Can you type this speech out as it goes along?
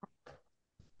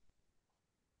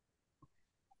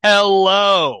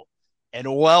Hello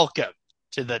and welcome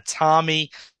to the Tommy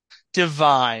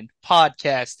Divine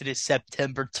podcast. It is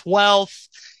September 12th.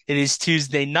 It is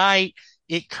Tuesday night.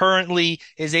 It currently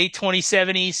is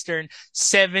 8:27 Eastern,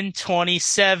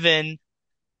 7:27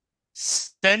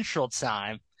 Central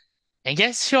Time. And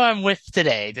guess who I'm with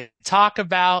today to talk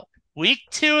about week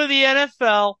two of the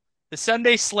NFL, the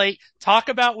Sunday slate, talk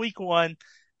about week one.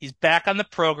 He's back on the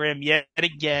program yet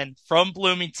again from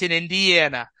Bloomington,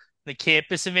 Indiana, the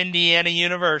campus of Indiana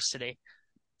University.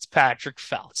 It's Patrick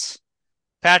Feltz.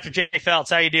 Patrick J. Feltz,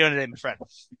 how you doing today, my friend?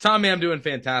 Tommy, I'm doing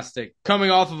fantastic.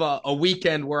 Coming off of a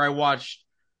weekend where I watched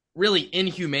really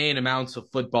inhumane amounts of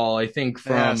football. I think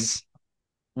from Yes.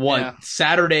 what Yeah.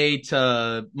 Saturday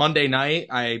to Monday night,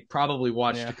 I probably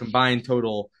watched a Yeah. combined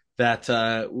total that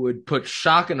would put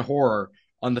shock and horror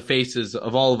on the faces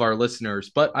of all of our listeners.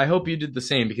 But I hope you did the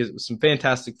same because it was some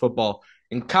fantastic football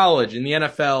in college, in the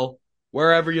NFL,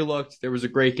 wherever you looked. There was a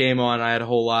great game on. I had a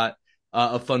whole lot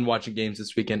of fun watching games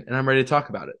this weekend, and I'm ready to talk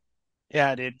about it.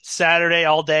 Yeah, dude. Saturday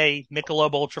all day,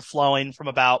 Michelob Ultra flowing from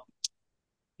about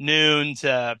noon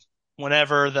to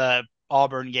whenever the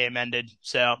Auburn game ended.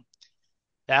 So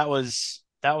that was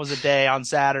a day on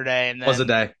Saturday, and Was a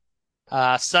then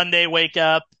day. Sunday wake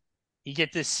up, you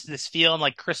get this feeling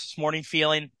like Christmas morning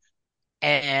feeling,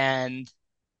 and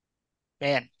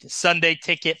man, the Sunday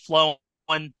ticket flowing.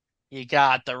 You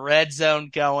got the red zone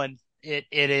going.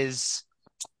 It's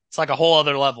like a whole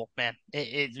other level, man.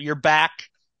 You're back.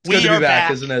 It's good We to be are back,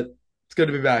 back, isn't it? It's good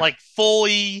to be back. like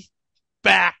fully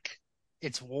back.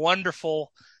 It's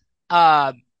wonderful.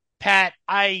 Uh, Pat,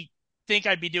 I think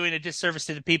I'd be doing a disservice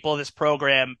to the people of this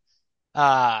program.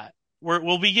 Uh,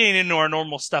 we'll be getting into our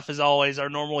normal stuff as always, our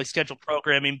normally scheduled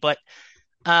programming. But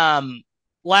um,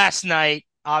 last night,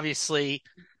 obviously,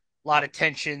 a lot of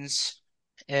tensions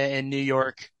in New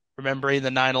York, remembering the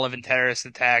 9/11 terrorist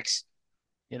attacks.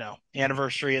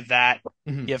 Anniversary of that.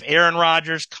 Mhm. You have Aaron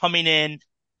Rodgers coming in,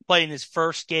 playing his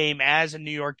first game as a New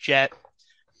York Jet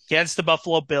against the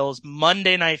Buffalo Bills,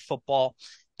 Monday Night Football,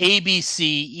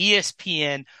 ABC,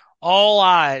 ESPN, all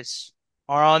eyes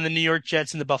are on the New York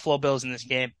Jets and the Buffalo Bills in this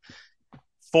game.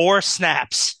 4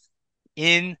 snaps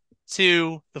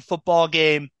into the football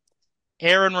game.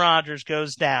 Aaron Rodgers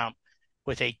goes down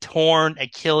with a torn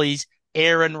Achilles.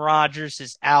 Aaron Rodgers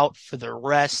is out for the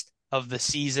rest of the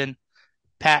season.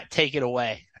 Pat, take it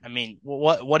away. I mean,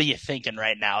 what are you thinking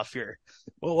right now?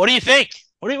 What do you think?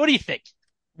 What do you think?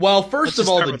 Well, Let's first of just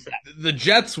all, start the with that. the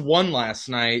Jets won last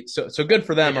night, so good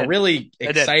for They them. A did. really They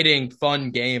did. exciting,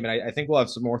 fun game, and I think we'll have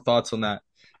some more thoughts on that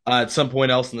at some point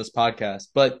else in this podcast.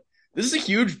 But this is a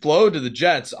huge blow to the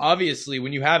Jets. Obviously,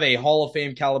 when you have a Hall of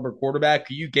Fame caliber quarterback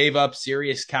who you gave up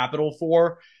serious capital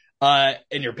for, and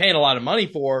you're paying a lot of money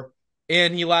for,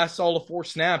 and he lasts all of 4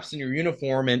 snaps in your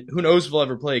uniform, and who knows if he'll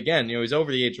ever play again. He's over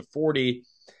the age of 40,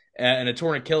 and a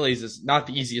torn Achilles is not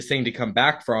the easiest thing to come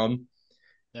back from.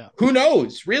 Yeah. Who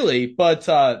knows, really? But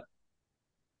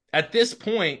at this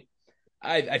point,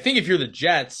 I think if you're the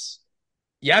Jets,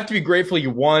 you have to be grateful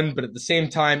you won, but at the same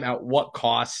time, at what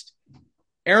cost?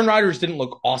 Aaron Rodgers didn't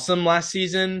look awesome last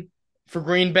season for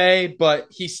Green Bay, but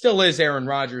he still is Aaron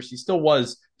Rodgers. He still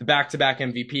was the back-to-back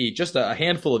MVP just a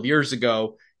handful of years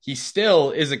ago. He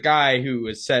still is a guy who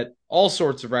has set all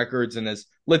sorts of records and has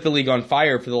lit the league on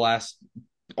fire for the last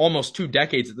almost 2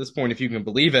 decades at this point, if you can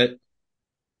believe it.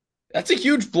 That's a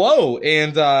huge blow,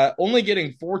 and only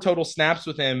getting 4 total snaps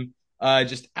with him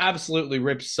just absolutely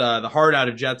rips the heart out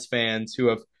of Jets fans who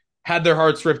have had their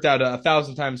hearts ripped out a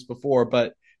thousand times before.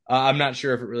 But I'm not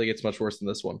sure if it really gets much worse than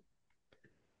this one.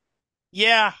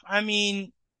 Yeah, I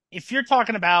mean, if you're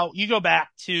talking about, you go back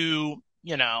to,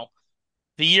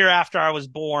 the year after I was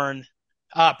born.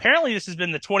 Apparently, this has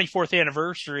been the 24th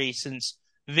anniversary since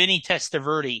Vinny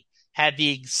Testaverde had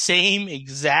the same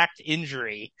exact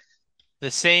injury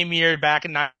the same year back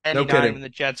in No '99 when kidding. the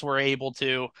Jets were able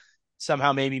to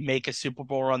somehow maybe make a Super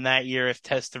Bowl run that year if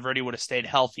Testaverde would have stayed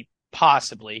healthy,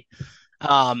 possibly.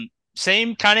 Um,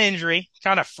 Same kind of injury,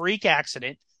 kind of freak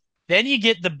accident. Then you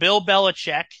get the Bill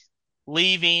Belichick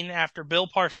leaving after Bill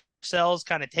Parcells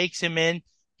kind of takes him in.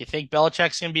 You think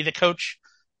Belichick's going to be the coach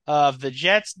of the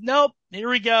Jets? Nope. Here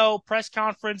we go. Press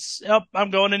conference. Oh, I'm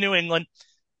going to New England.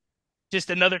 Just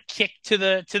another kick to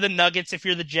the Nuggets if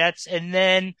you're the Jets, and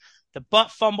then the butt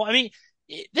fumble. I mean,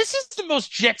 this is the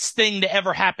most Jets thing to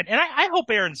ever happen, and I hope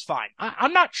Aaron's fine.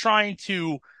 I'm not trying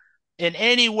to, in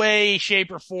any way,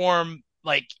 shape, or form,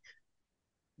 like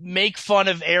make fun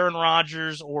of Aaron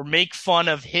Rodgers or make fun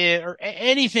of him or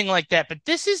anything like that. But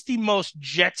this is the most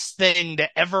Jets thing to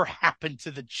ever happen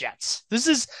to the Jets. This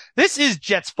is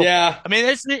Jets football. Yeah, I mean,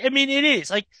 it is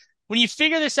like when you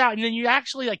figure this out and then you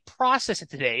actually like process it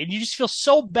today, and you just feel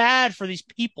so bad for these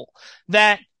people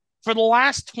that for the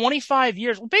last 25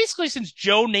 years, well, basically since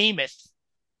Joe Namath,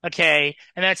 okay,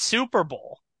 and that Super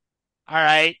Bowl, all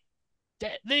right,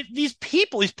 these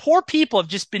people, these poor people have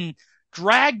just been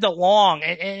dragged along,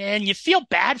 and you feel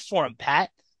bad for them, Pat.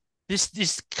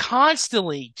 This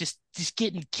constantly just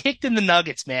getting kicked in the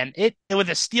nuggets, man. It with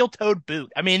a steel-toed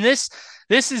boot. I mean, this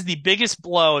is the biggest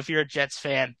blow if you're a Jets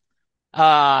fan.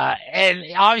 And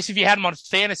obviously if you had him on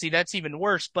fantasy, that's even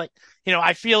worse. But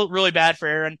I feel really bad for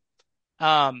Aaron.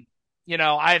 Um,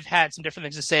 I've had some different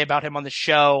things to say about him on the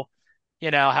show.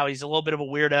 How he's a little bit of a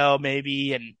weirdo,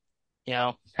 maybe,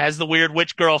 and has the weird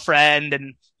witch girlfriend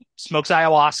and smokes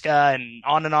ayahuasca and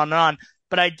on and on and on.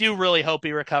 But I do really hope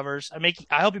he recovers.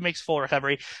 I hope he makes full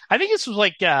recovery. I think this was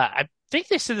I think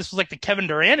they said this was like the Kevin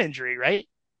Durant injury, right?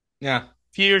 Yeah.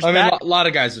 A few years I mean, back. a lot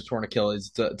of guys have torn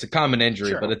Achilles. It's a common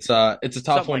injury, Sure. but it's a tough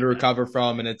Something one like to that. recover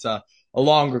from, and it's a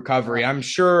long recovery. Right. I'm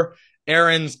sure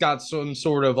Aaron's got some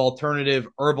sort of alternative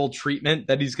herbal treatment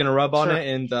that he's going to rub on Sure. it,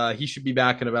 and he should be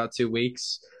back in about 2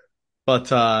 weeks.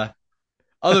 But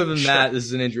other than Sure. that, this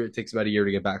is an injury it takes about a year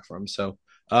to get back from. So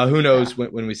who Yeah. knows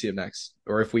when we see him next,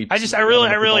 or if we I see just, him out on I the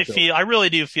football really field. feel, I really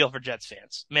do feel for Jets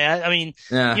fans, man. I mean,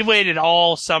 Yeah. you waited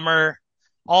all summer,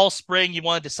 all spring. You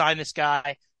wanted to sign this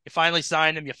guy. You finally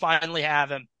signed him. You finally have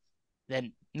him.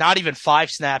 Then not even 5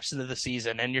 snaps into the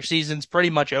season, and your season's pretty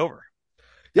much over. I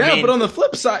Yeah, but mean, on the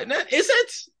flip side, is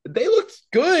it? They looked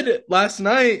good last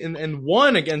night and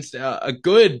won against a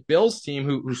good Bills team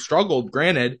who struggled,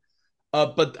 granted.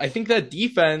 But I think that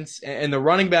defense and the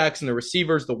running backs and the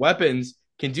receivers, the weapons,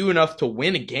 can do enough to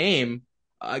win a game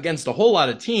against a whole lot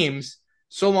of teams,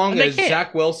 so long and they as can.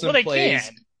 Zach Well, Wilson they plays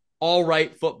can. all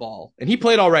right football. And he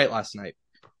played all right last night.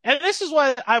 And this is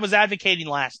what I was advocating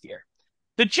last year.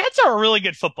 The Jets are a really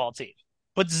good football team,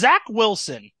 but Zach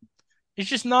Wilson is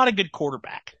just not a good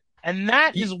quarterback. And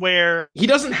that is He where, he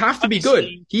doesn't have to be good.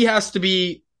 obviously, He has to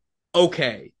be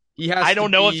okay. He I has to don't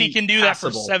know if he be can do that for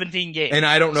passable. 17 games. And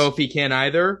I don't know if he can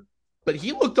either. But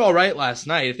he looked all right last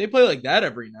night. If they play like that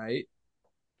every night,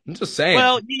 I'm just saying.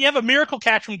 Well, you have a miracle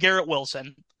catch from Garrett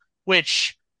Wilson,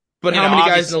 which, But how many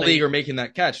guys in the league obviously, are making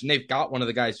that catch? And they've got one of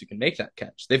the guys who can make that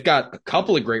catch. They've got a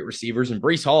couple of great receivers, and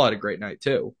Brees Hall had a great night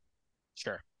too.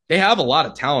 sure. They have a lot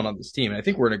of talent on this team, and I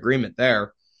think we're in agreement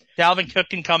there. Dalvin Cook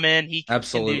can come in. He can do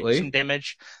some Absolutely.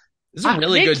 damage. This is a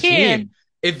really They good can. team.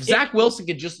 If It, Zach Wilson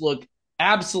could just look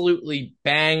absolutely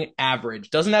bang average,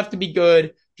 doesn't have to be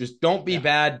good, just don't be yeah.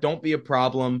 bad, don't be a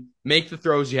problem, make the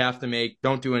throws you have to make,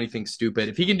 don't do anything stupid.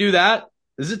 If he can do that,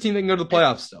 this is a team that can go to the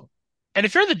playoffs still. And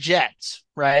if you're the Jets,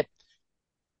 right,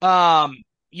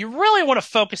 you really want to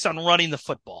focus on running the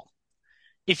football.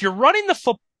 If you're running the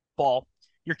football,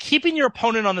 you're keeping your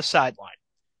opponent on the sideline.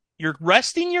 You're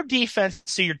resting your defense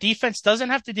so your defense doesn't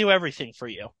have to do everything for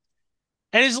you.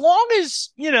 And as long as,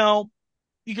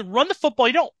 you can run the football,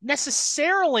 you don't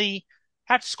necessarily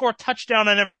have to score a touchdown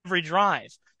on every drive.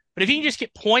 But if you can just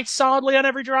get points solidly on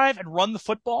every drive and run the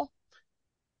football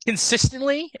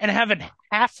consistently and have a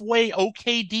halfway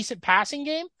okay, decent passing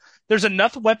game, there's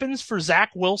enough weapons for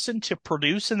Zach Wilson to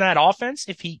produce in that offense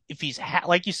if he's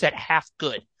like you said, half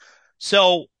good.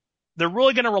 So they're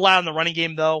really going to rely on the running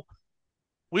game, though.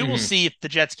 We will Mm-hmm. see if the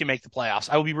Jets can make the playoffs.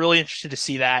 I would be really interested to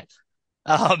see that.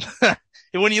 Um,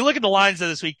 when you look at the lines of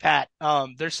this week, Pat,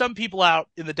 there's some people out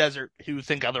in the desert who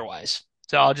think otherwise.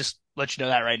 So I'll just let you know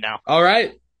that right now. All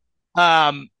right.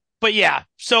 But yeah,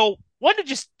 so wanted to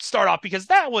just start off because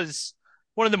that was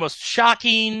one of the most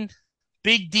shocking,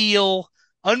 big deal,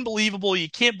 unbelievable. You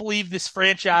can't believe this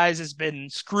franchise has been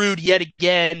screwed yet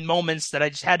again moments that I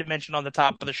just had to mention on the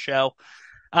top of the show.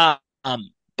 Um,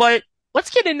 but let's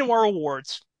get into our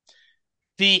awards.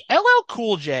 The LL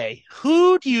Cool J.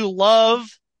 Who do you love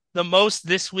the most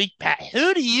this week, Pat?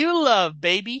 Who do you love,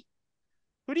 baby?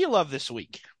 Who do you love this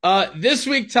week? This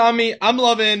week, Tommy, I'm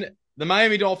loving the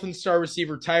Miami Dolphins star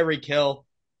receiver Tyreek Hill.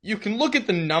 You can look at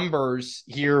the numbers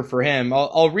here for him.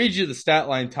 I'll read you the stat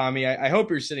line, Tommy. I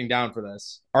hope you're sitting down for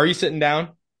this. Are you sitting down?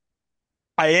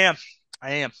 I am.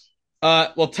 I am.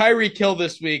 Well, Tyreek Hill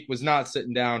this week was not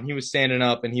sitting down. He was standing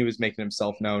up and he was making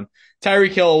himself known.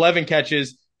 Tyreek Hill, 11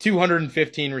 catches,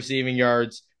 215 receiving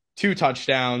yards, 2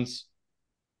 touchdowns.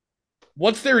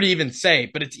 What's there to even say?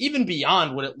 But it's even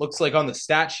beyond what it looks like on the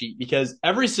stat sheet because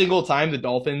every single time the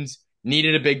Dolphins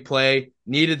needed a big play,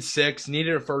 needed six,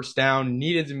 needed a first down,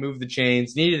 needed to move the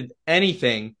chains, needed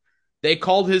anything, they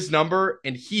called his number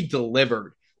and he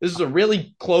delivered. This is a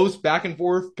really close, back and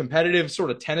forth, competitive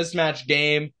sort of tennis match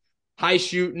game, high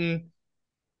shooting,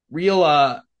 real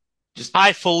just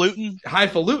Highfalutin.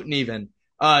 highfalutin even.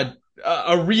 A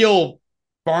real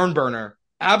barn burner.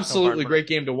 No pardon, Absolutely brother. great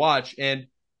game to watch. And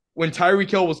when Tyreek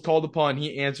Hill was called upon,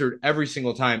 he answered every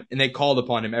single time, and they called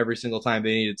upon him every single time they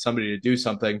needed somebody to do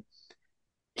something.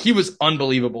 He was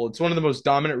unbelievable. It's one of the most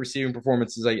dominant receiving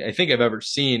performances I think I've ever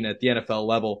seen at the NFL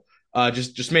level.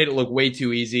 Just made it look way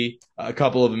too easy. A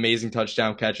couple of amazing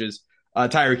touchdown catches.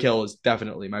 Tyreek Hill is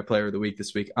definitely my player of the week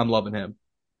this week. I'm loving him.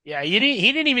 Yeah, he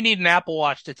didn't even need an Apple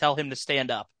Watch to tell him to stand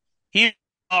up. He was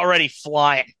already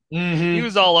flying. He Mm-hmm.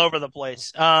 was all over the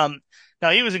place. No,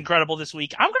 he was incredible this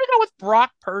week. I'm gonna go with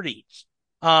Brock Purdy.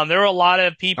 There were a lot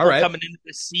of All people right. coming into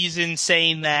the season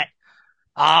saying that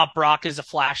Brock is a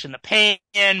flash in the pan.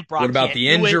 What Brock about can't the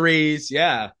do it. injuries?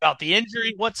 Yeah. About the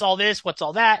injury. What's all this? What's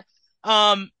all that?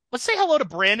 Let's say hello to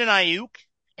Brandon Ayuk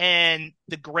and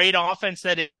the great offense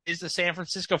that is the San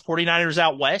Francisco 49ers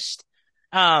out west.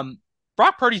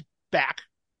 Brock Purdy's back.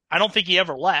 I don't think he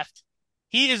ever left.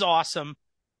 He is awesome.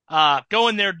 Go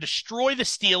in there, destroy the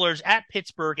Steelers at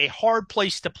Pittsburgh, a hard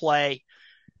place to play,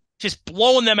 just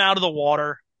blowing them out of the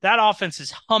water. That offense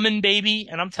is humming, baby.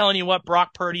 And I'm telling you what,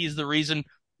 Brock Purdy is the reason,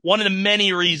 one of the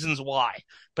many reasons why.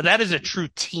 But that is a true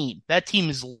team. That team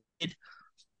is lit.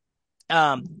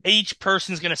 Each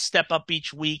person's going to step up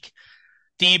each week.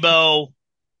 Debo,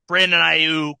 Brandon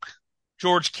Ayuk,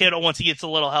 George Kittle once he gets a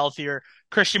little healthier,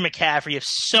 Christian McCaffrey. You have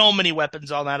so many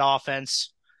weapons on that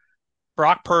offense.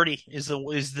 Brock Purdy is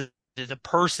the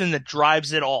person that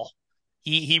drives it all.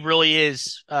 He really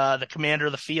is the commander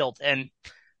of the field, and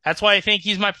that's why I think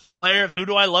he's my player. Who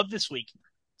do I love this week?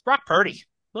 It's Brock Purdy.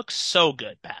 Looks so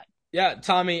good, Pat. Yeah,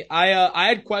 Tommy, I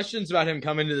had questions about him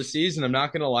coming to the season. I'm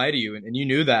not going to lie to you, and you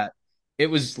knew that. It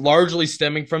was largely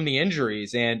stemming from the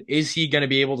injuries, and is he going to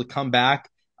be able to come back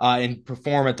and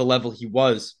perform at the level he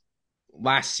was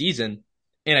last season?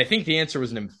 And I think the answer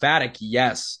was an emphatic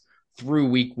yes through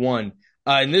week one.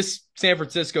 And this San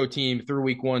Francisco team through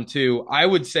week one, too, I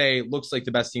would say looks like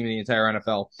the best team in the entire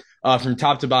NFL from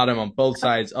top to bottom on both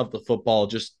sides of the football.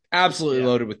 Just absolutely Yeah.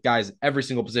 loaded with guys at every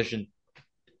single position.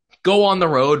 Go on the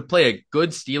road, play a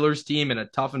good Steelers team in a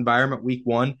tough environment week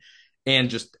one, and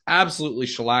just absolutely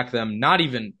shellac them. Not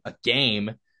even a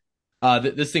game.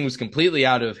 This thing was completely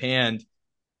out of hand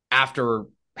after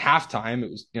halftime. It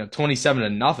was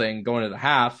 27-0 going to the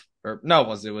half. Or no, it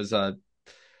was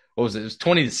what was it? It was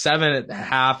 20-7 at the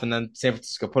half, and then San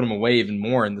Francisco put them away even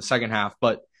more in the second half.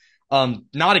 But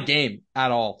not a game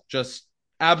at all. Just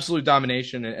absolute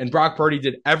domination. And Brock Purdy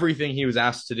did everything he was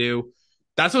asked to do.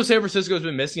 That's what San Francisco's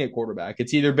been missing at quarterback.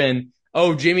 It's either been,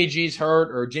 oh, Jimmy G's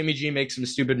hurt, or Jimmy G makes some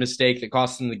stupid mistake that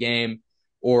costs him the game,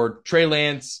 or Trey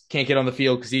Lance can't get on the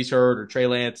field because he's hurt, or Trey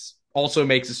Lance also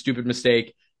makes a stupid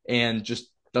mistake and just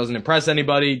doesn't impress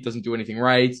anybody, doesn't do anything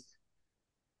right.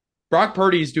 Brock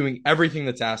Purdy is doing everything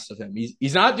that's asked of him.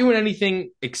 He's not doing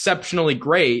anything exceptionally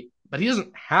great, but he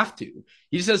doesn't have to.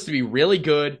 He just has to be really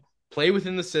good, play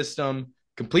within the system,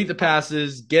 complete the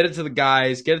passes, get it to the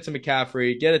guys, get it to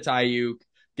McCaffrey, get it to Ayuk,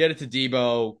 get it to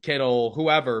Debo, Kittle,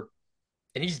 whoever.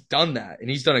 And he's done that, and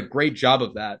he's done a great job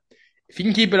of that. If he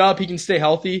can keep it up, he can stay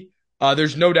healthy.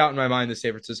 There's no doubt in my mind the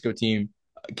San Francisco team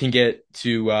can get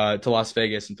to Las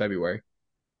Vegas in February.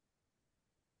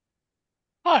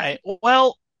 All right.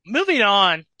 Well, moving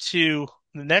on to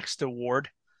the next award.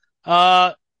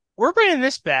 Uh, we're bringing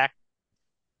this back.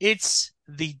 It's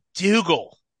the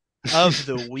Dougal of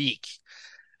the week.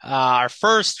 Our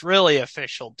first really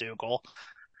official Dougal.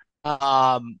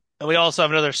 And we also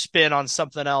have another spin on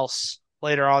something else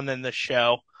later on in the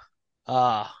show.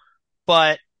 Uh,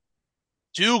 but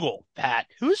Dougal, Pat,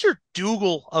 who's your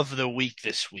Dougal of the week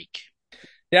this week?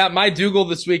 Yeah, my Dougal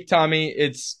this week, Tommy,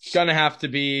 it's gonna have to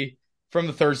be from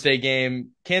the Thursday game.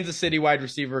 Kansas City wide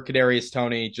receiver Kadarius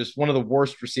Toney, just one of the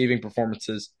worst receiving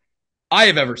performances I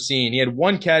have ever seen. He had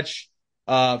one catch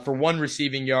for one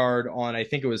receiving yard on I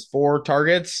think it was four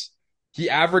targets. He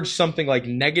averaged something like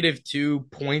 -2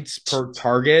 points per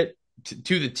target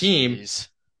to the team. Jeez.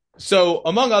 So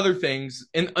among other things,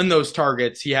 in those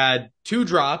targets, he had two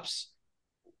drops.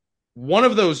 One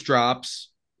of those drops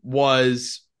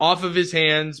was off of his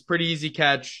hands, pretty easy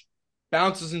catch,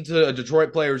 bounces into a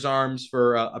Detroit player's arms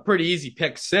for a pretty easy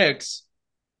pick six.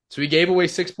 So he gave away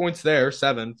 6 points there,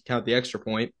 seven, count the extra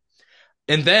point.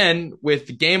 And then with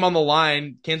the game on the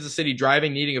line, Kansas City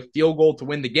driving, needing a field goal to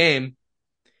win the game,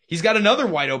 he's got another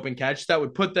wide open catch that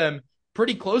would put them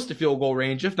pretty close to field goal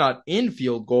range, if not in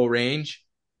field goal range.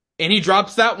 And he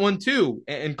drops that one too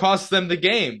and costs them the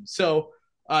game. So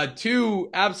two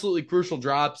absolutely crucial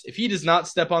drops. If he does not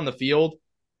step on the field,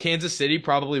 Kansas City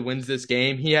probably wins this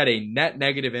game. He had a net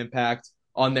negative impact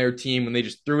on their team when they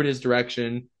just threw it his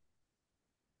direction.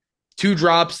 Two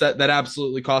drops that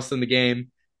absolutely cost them the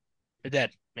game. It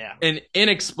did. Yeah. An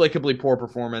inexplicably poor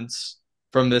performance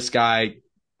from this guy.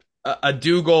 a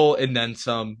Dougal and then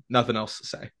some. Nothing else to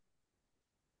say.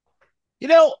 You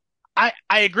know, I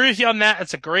agree with you on that.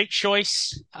 It's a great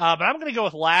choice. But I'm going to go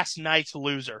with last night's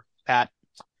loser, Pat.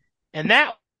 And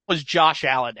that was Josh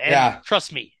Allen. And Yeah.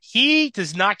 trust me, he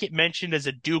does not get mentioned as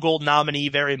a Dougal nominee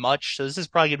very much. So this is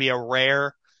probably going to be a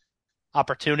rare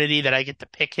opportunity that I get to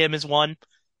pick him as one.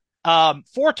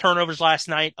 Four turnovers last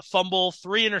night, a fumble,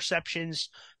 three interceptions,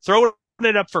 throwing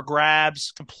it up for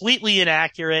grabs, completely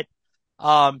inaccurate.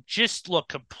 Just look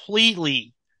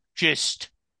completely just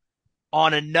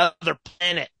on another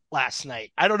planet last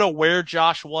night. I don't know where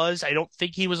Josh was. I don't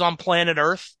think he was on planet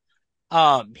Earth.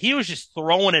 He was just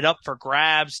throwing it up for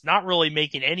grabs, not really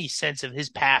making any sense of his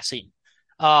passing.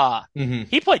 Uh, Mm-hmm.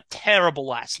 he played terrible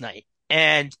last night.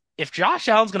 And if Josh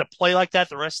Allen's going to play like that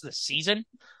the rest of the season,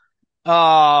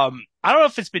 I don't know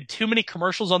if it's been too many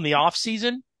commercials on the off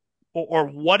season or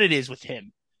what it is with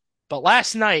him. But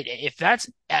last night, if that's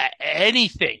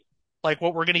anything like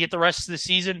what we're going to get the rest of the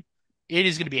season, it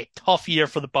is going to be a tough year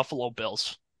for the Buffalo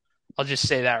Bills. I'll just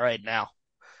say that right now.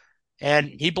 And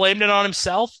he blamed it on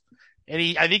himself.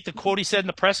 And I think the quote he said in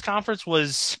the press conference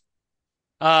was,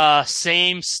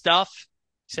 same stuff,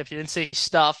 except he didn't say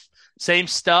stuff, same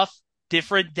stuff,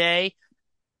 different day.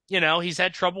 You know, he's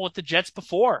had trouble with the Jets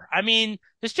before. I mean,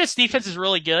 this Jets defense is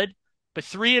really good, but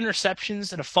three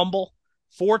interceptions and a fumble,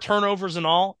 four turnovers and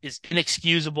all is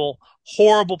inexcusable.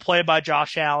 Horrible play by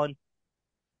Josh Allen.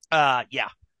 Yeah,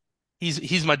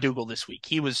 he's my Dougal this week.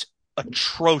 He was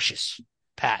atrocious,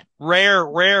 Pat.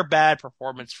 Rare bad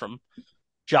performance from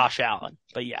Josh Allen.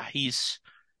 But yeah, he's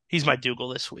my Dougal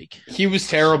this week. He was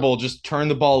terrible. Just turned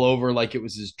the ball over like it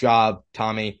was his job,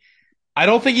 Tommy. I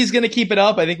don't think he's going to keep it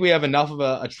up. I think we have enough of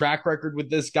a track record with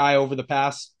this guy over the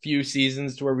past few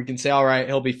seasons to where we can say, all right,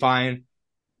 he'll be fine.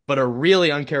 But a really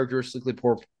uncharacteristically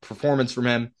poor performance from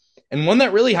him, and one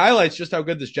that really highlights just how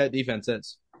good this Jet defense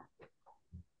is.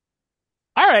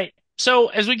 All right. So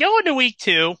as we go into week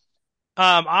two,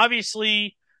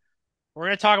 obviously we're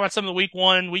going to talk about some of the week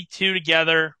one, week two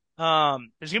together. There's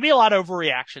going to be a lot of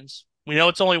overreactions. We know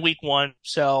it's only week one.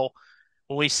 So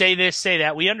when we say this, say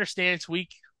that, we understand it's week.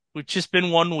 We've just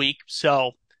been 1 week.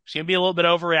 So there's going to be a little bit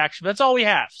of overreaction. But that's all we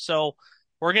have. So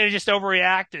we're going to just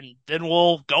overreact and then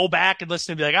we'll go back and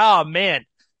listen and be like, oh man,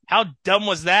 how dumb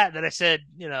was that I said,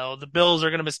 the Bills are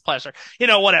going to miss the playoffs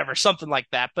or, whatever, something like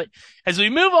that. But as we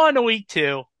move on to week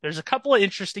two, there's a couple of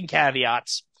interesting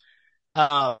caveats.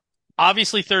 Uh,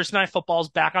 Obviously Thursday Night Football is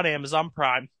back on Amazon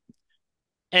Prime,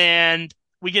 and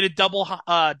we get a double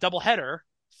header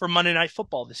for Monday Night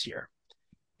Football this year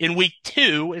in week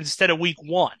two instead of week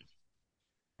one,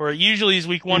 where it usually is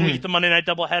week one we get the Monday Night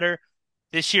doubleheader.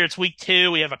 This year it's week two.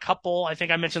 We have a couple. I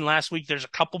think I mentioned last week there's a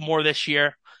couple more this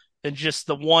year than just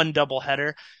the one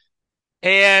doubleheader.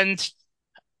 And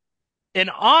in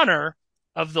honor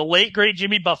of the late great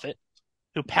Jimmy Buffett,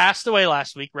 who passed away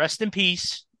last week, rest in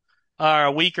peace,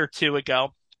 a week or two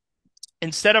ago,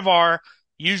 instead of our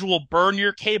usual burn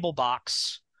your cable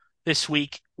box this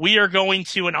week, we are going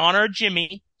to, in honor of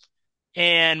Jimmy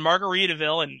and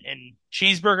Margaritaville and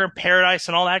Cheeseburger Paradise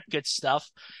and all that good stuff,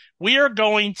 we are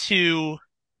going to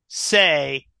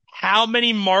say how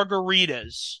many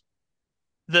margaritas,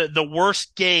 the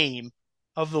worst game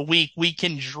of the week, we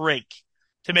can drink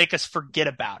to make us forget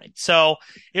about it. So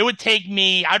it would take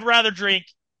me, I'd rather drink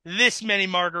this many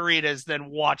margaritas than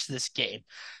watch this game.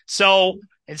 So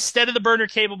instead of the burner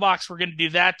cable box, we're going to do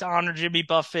that to honor Jimmy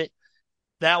Buffett.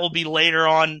 That will be later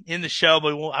on in the show,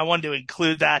 but I wanted to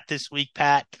include that this week,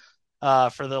 Pat,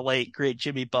 for the late, great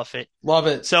Jimmy Buffett. Love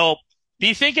it. So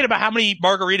be thinking about how many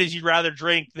margaritas you'd rather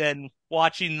drink than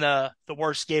watching the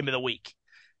worst game of the week.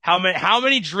 How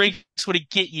many drinks would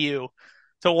it get you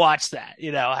to watch that?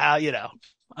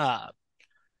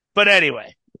 But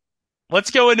anyway,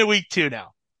 let's go into week two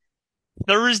now.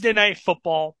 Thursday Night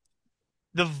Football.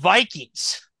 The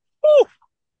Vikings. Woo!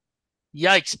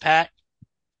 Yikes, Pat.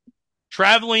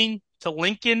 Traveling to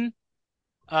Lincoln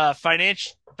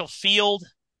Financial Field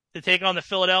to take on the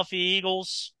Philadelphia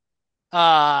Eagles.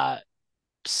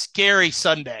 Scary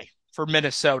Sunday for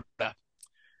Minnesota.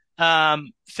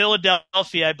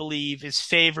 Philadelphia, I believe, is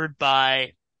favored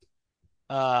by,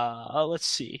 let's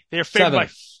see. They're favored by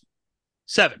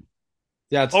 7.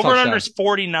 Yeah, it's over and under is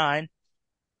 49.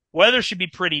 Weather should be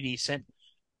pretty decent.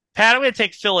 Pat, I'm going to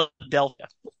take Philadelphia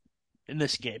in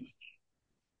this game.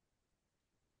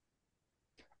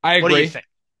 I agree. What do you think?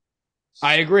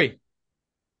 I agree.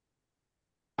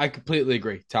 I completely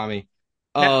agree, Tommy.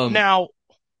 Now,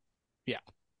 yeah.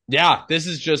 Yeah, this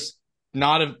is just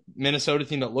not a Minnesota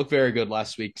team that looked very good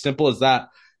last week. Simple as that.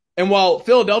 And while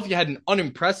Philadelphia had an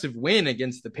unimpressive win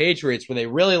against the Patriots, where they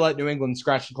really let New England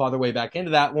scratch and claw their way back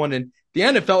into that one, and at the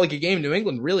end it felt like a game New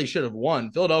England really should have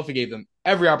won. Philadelphia gave them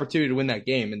every opportunity to win that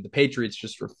game, and the Patriots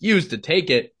just refused to take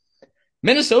it.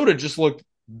 Minnesota just looked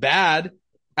bad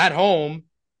at home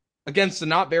against a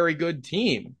not very good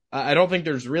team. I don't think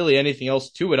there's really anything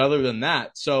else to it other than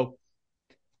that. So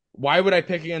why would I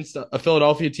pick against a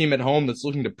Philadelphia team at home that's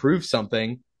looking to prove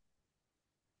something?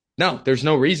 No, there's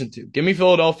no reason to. Give me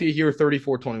Philadelphia here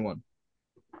 34-21.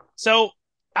 So,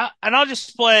 and I'll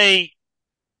just play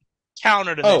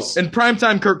counter to Oh, this. and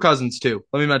primetime Kirk Cousins, too.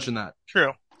 Let me mention that.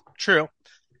 True, true.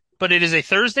 But it is a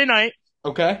Thursday night.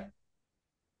 Okay.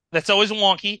 That's always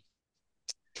wonky.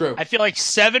 True. I feel like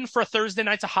 7 for a Thursday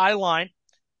night's a high line.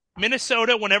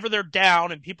 Minnesota, whenever they're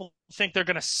down and people think they're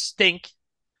going to stink,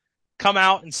 come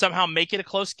out and somehow make it a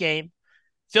close game.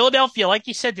 Philadelphia, like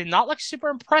you said, did not look super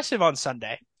impressive on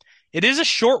Sunday. It is a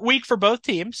short week for both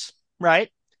teams, right?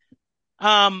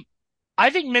 I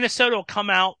think Minnesota will come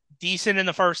out decent in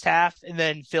the first half, and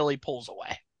then Philly pulls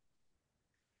away.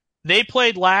 They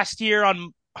played last year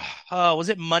on, was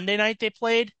it Monday night they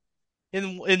played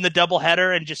in the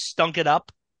doubleheader and just stunk it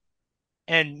up?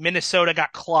 And Minnesota got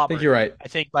I think clobbered, you're right. I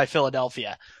think, by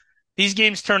Philadelphia. These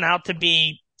games turn out to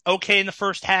be okay in the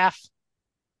first half,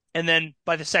 and then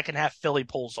by the second half, Philly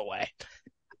pulls away.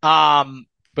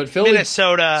 But Philly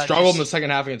Minnesota struggled in the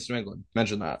second half against New England.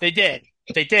 Mention that. They did,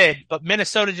 but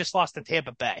Minnesota just lost to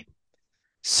Tampa Bay.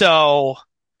 So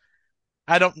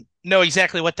I don't know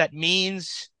exactly what that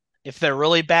means, if they're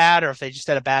really bad or if they just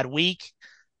had a bad week.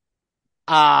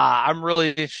 I'm really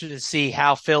interested to see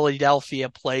how Philadelphia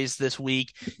plays this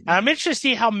week. And I'm interested to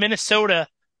see how Minnesota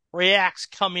reacts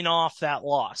coming off that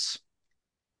loss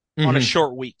on a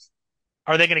short week.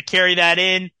 Are they going to carry that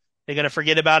in? They're going to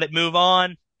forget about it, move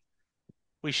on?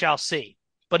 We shall see.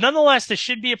 But nonetheless, this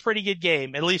should be a pretty good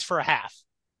game, at least for a half.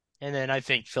 And then I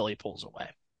think Philly pulls away.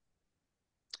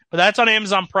 But that's on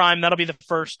Amazon Prime. That'll be the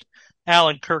first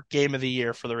Allen Kirk game of the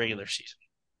year for the regular season.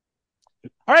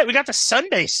 All right, we got the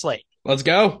Sunday slate. Let's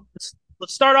go.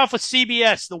 Let's start off with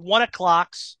CBS, the 1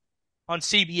 o'clocks on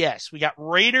CBS. We got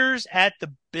Raiders at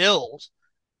the Bills.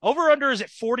 Over-under is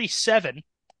at 47.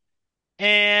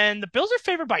 And the Bills are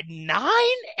favored by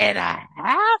 9.5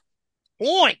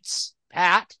 points,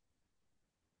 Pat.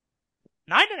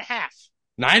 9.5.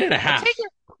 9.5.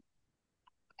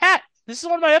 Pat, this is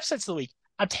one of my upsets of the week.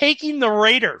 I'm taking the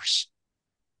Raiders.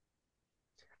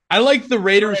 I like the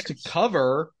Raiders to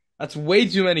cover. That's way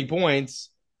too many points.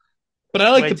 But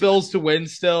I like the Bills to win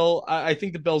still. I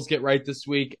think the Bills get right this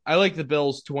week. I like the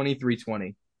Bills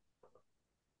 23-20.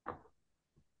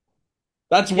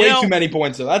 That's way too many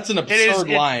points, though. That's an absurd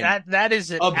line. That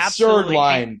is an absurd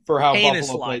line for how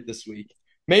Buffalo line. played this week.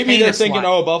 Maybe they're thinking,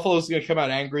 Buffalo's going to come out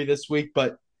angry this week.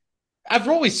 But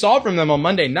after what we saw from them on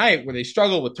Monday night, where they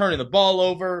struggled with turning the ball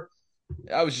over,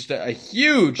 that was just a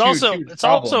huge, huge problem. It's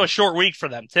also a short week for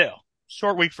them, too.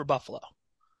 Short week for Buffalo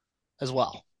as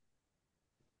well.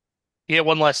 You get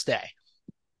one less day.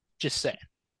 Just saying.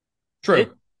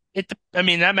 True. I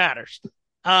mean, that matters.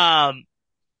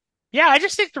 Yeah, I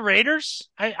just think the Raiders,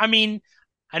 I mean,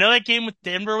 I know that game with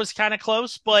Denver was kind of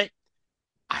close, but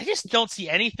I just don't see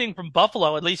anything from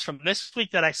Buffalo, at least from this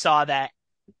week that I saw that,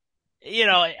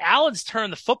 Allen's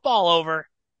turned the football over.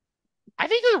 I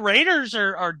think the Raiders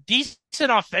are decent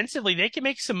offensively. They can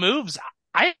make some moves.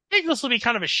 I think this will be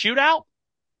kind of a shootout.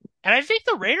 And I think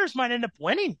the Raiders might end up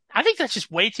winning. I think that's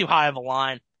just way too high of a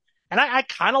line. And I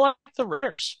kind of like the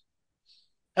Raiders,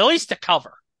 at least to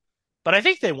cover. But I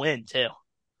think they win, too.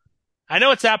 I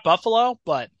know it's at Buffalo,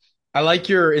 but I like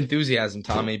your enthusiasm,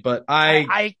 Tommy. But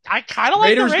I kind of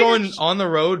like the Raiders going on the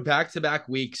road back-to-back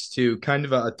weeks to kind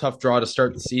of a tough draw to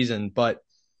start the season. But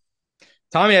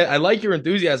Tommy, I like your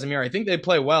enthusiasm here. I think they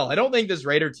play well. I don't think this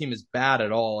Raider team is bad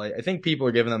at all. I think people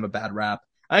are giving them a bad rap.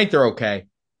 I think they're okay.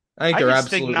 I think they're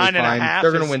absolutely fine.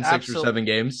 They're going to win 6 or 7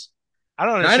 games. I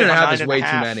don't know. 9.5 is way too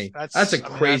many. That's a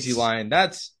crazy line.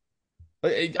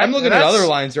 I'm looking at other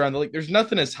lines around the league. There's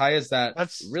nothing as high as that.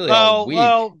 That's really all week.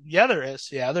 Well, yeah, there is.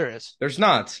 Yeah, there is. There's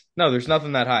not. No, there's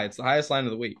nothing that high. It's the highest line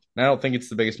of the week. And I don't think it's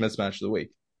the biggest mismatch of the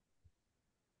week.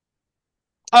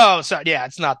 Oh, sorry. Yeah,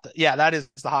 it's not. That is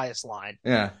the highest line.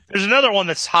 Yeah. There's another one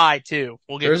that's high too.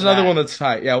 There's another one that's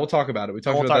high. Yeah, we'll talk about it. We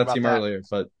talked about that team earlier,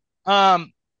 but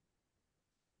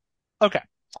okay.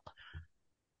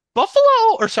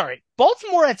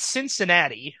 Baltimore at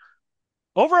Cincinnati.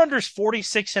 Over under is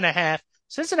 46.5.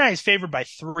 Cincinnati is favored by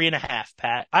 3.5,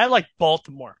 Pat. I like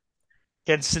Baltimore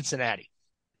against Cincinnati.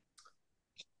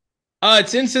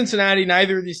 It's in Cincinnati.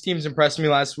 Neither of these teams impressed me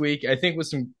last week. I think with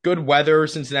some good weather,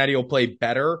 Cincinnati will play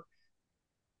better.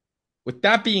 With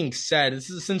that being said, this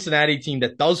is a Cincinnati team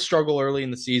that does struggle early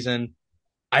in the season.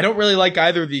 I don't really like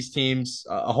either of these teams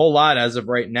a whole lot as of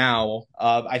right now.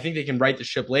 I think they can right the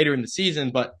ship later in the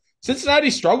season, but Cincinnati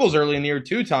struggles early in the year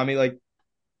too, Tommy. Like,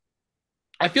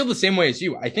 I feel the same way as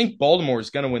you. I think Baltimore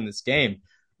is going to win this game.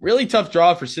 Really tough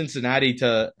draw for Cincinnati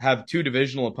to have two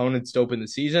divisional opponents to open the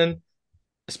season,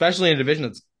 especially in a division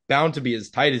that's bound to be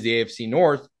as tight as the AFC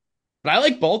North. But I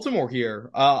like Baltimore here.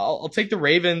 I'll take the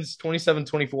Ravens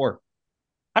 27-24.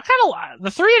 I kind of the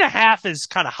 3.5 is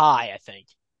kind of high. I think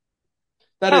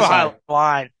That kind is of a high. high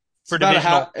line It's for about a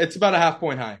half. divisional. It's about a half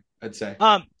point high, I'd say.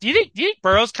 Do you think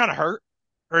Burrow's kind of hurt,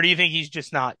 or do you think he's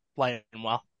just not playing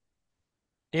well?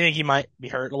 Do you think he might be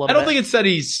hurt a I little don't bit? think it's that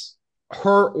he's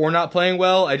hurt or not playing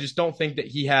well. I just don't think that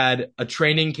he had a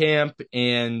training camp,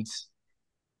 and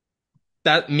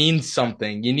that means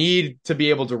something. You need to be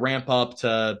able to ramp up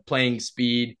to playing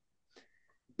speed.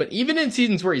 But even in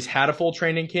seasons where he's had a full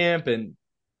training camp and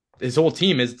his whole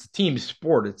team is it's a team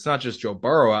sport. It's not just Joe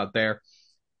Burrow out there.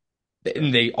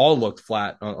 And they all looked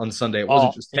flat on Sunday. It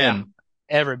wasn't Oh just yeah, him.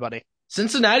 everybody.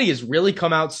 Cincinnati has really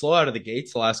come out slow out of the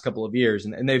gates the last couple of years,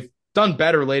 and they've done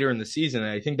better later in the season.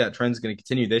 And I think that trend's going to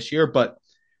continue this year. But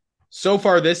so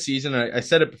far this season, I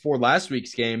said it before last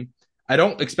week's game, I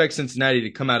don't expect Cincinnati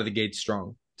to come out of the gate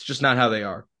strong. It's just not how they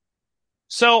are.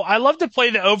 So I love to play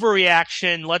the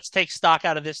overreaction. Let's take stock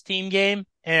out of this team game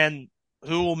and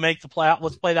who will make the playoff.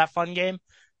 Let's play that fun game.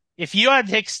 If you had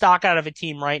to take stock out of a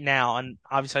team right now, and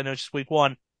obviously I know it's just week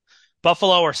one,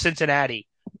 Buffalo or Cincinnati,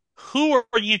 who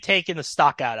are you taking the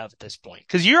stock out of at this point?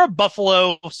 Because you're a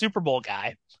Buffalo Super Bowl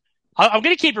guy. I'm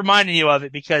going to keep reminding you of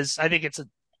it because I think it's a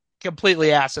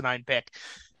completely asinine pick.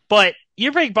 But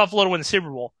you're picking Buffalo to win the Super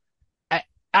Bowl.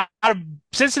 Out of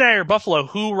Cincinnati or Buffalo,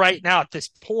 who right now at this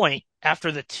point,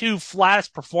 after the two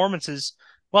flattest performances,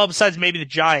 well, besides maybe the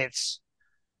Giants,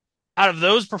 out of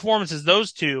those performances,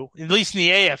 those two, at least in the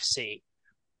AFC,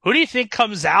 who do you think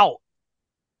comes out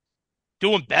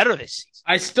doing better this season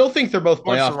I still think they're both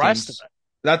towards the playoff rest of teams. it?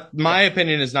 That Yeah, my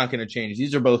opinion is not going to change.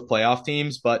 These are both playoff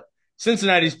teams, but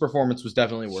Cincinnati's performance was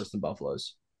definitely worse than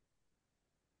Buffalo's.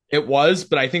 It was,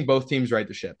 but I think both teams right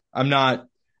the ship. I'm not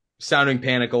sounding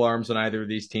panic alarms on either of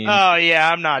these teams. oh yeah,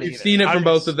 I'm not We've either. seen it from I'm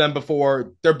both of just them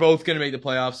before. They're both going to make the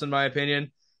playoffs, in my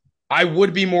opinion. I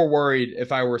would be more worried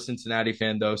if I were a Cincinnati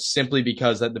fan, though, simply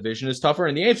because that division is tougher.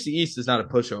 And the AFC East is not a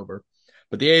pushover,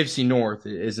 but the AFC North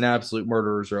is an absolute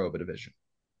murderer's row of a division.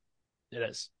 it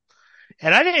is.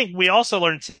 And I think we also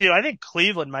learned too. I think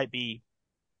Cleveland might be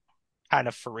kind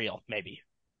of for real, maybe.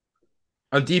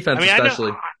 On I defense, mean, I know,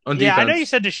 especially. On yeah, I know you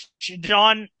defense, said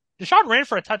Deshaun ran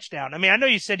for a touchdown. I mean, I know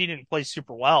you said he didn't play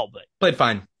super well, but played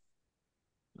fine.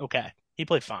 okay, he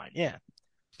played fine. Yeah.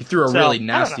 He threw a So really I don't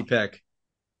nasty know. pick.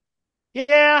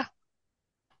 Yeah,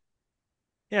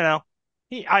 you know,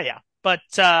 yeah, but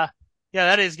yeah,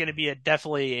 that is going to be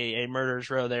definitely a murderer's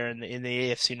row there in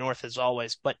the AFC North as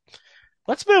always. But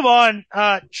let's move on.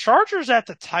 Chargers at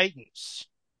the Titans.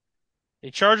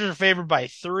 The Chargers are favored by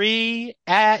 3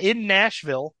 in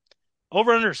Nashville.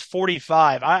 Over under is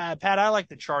 45. Pat, I like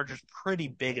the Chargers pretty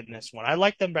big in this one. I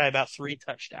like them by about 3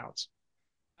 touchdowns.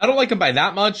 I don't like him by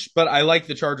that much, but I like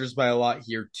the Chargers by a lot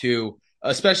here too.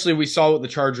 Especially we saw what the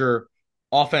Charger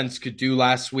offense could do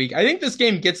last week. I think this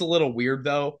game gets a little weird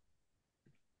though.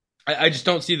 I just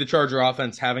don't see the Charger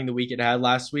offense having the week it had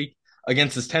last week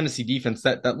against this Tennessee defense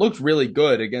that looked really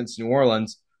good against New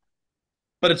Orleans.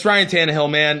 But it's Ryan Tannehill,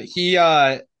 man.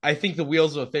 I think the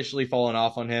wheels have officially fallen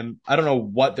off on him. I don't know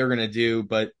what they're gonna do,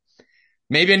 but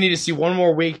maybe I need to see one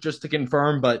more week just to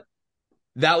confirm. But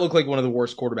that looked like one of the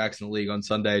worst quarterbacks in the league on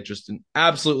Sunday. Just an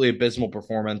absolutely abysmal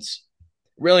performance.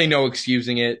 Really no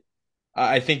excusing it.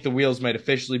 I think the wheels might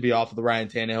officially be off of the Ryan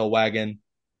Tannehill wagon.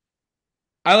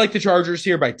 I like the Chargers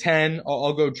here by 10.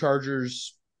 I'll go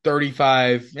Chargers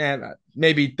 35,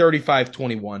 maybe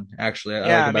 35-21, actually. I like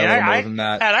Yeah, it I by mean, a little more than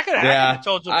that. Pat, I could have Yeah.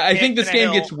 told you I that think this game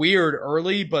Tannehill. gets weird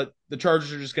early, but the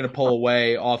Chargers are just going to pull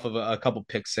away off of a couple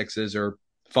pick sixes or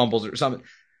fumbles or something.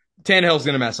 Tannehill's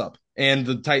going to mess up, and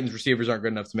the Titans receivers aren't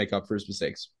good enough to make up for his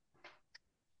mistakes.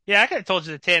 Yeah, I could have told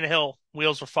you the Tannehill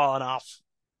wheels were falling off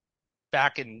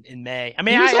back in May. I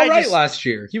mean, He was all I right just last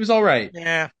year. He was all right.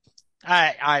 yeah,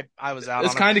 I was out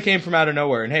This on him. kind of came from out of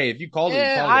nowhere. And hey, if you called it, you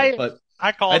Yeah, called it. I But I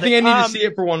I called think it. I need to see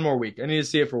it for one more week. I need to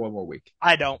see it for one more week.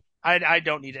 I don't. I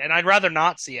don't need it, and I'd rather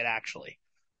not see it actually.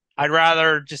 I'd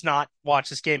rather just not watch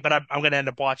this game, but I'm going to end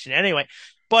up watching it anyway.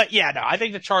 But yeah, no, I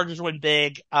think the Chargers win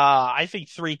big. I think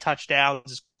 3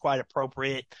 touchdowns is quite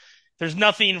appropriate. There's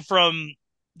nothing from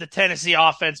the Tennessee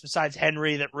offense besides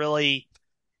Henry that really,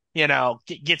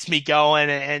 gets me going.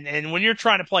 And when you're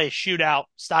trying to play a shootout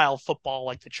style football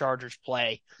like the Chargers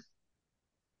play,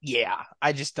 Yeah,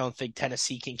 I just don't think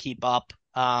Tennessee can keep up,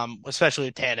 especially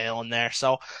with Tannehill in there.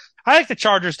 So I like the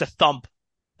Chargers to thump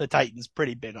the Titans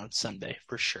pretty big on Sunday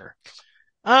for sure.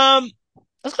 Um,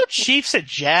 let's go Chiefs at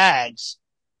Jags.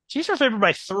 Chiefs are favored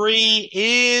by 3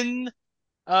 in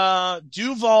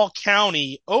Duval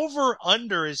County. Over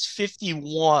under is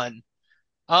 51.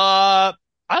 I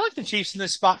like the Chiefs in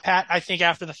this spot, Pat. I think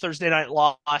after the Thursday night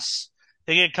loss,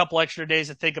 they get a couple extra days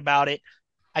to think about it.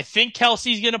 I think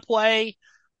Kelsey's going to play.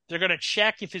 They're going to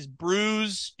check if his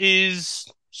bruise is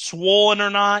swollen or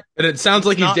not. And it If sounds it's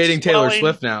like he's not dating Taylor swelling,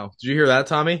 Swift now. Did you hear that,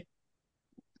 Tommy?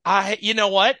 you know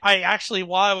what? I actually,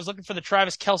 while I was looking for the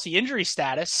Travis Kelsey injury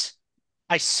status,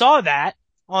 I saw that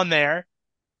on there,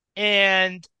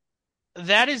 and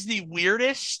that is the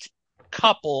weirdest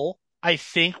couple I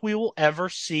think we will ever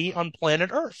see on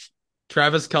planet Earth.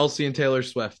 Travis Kelsey and Taylor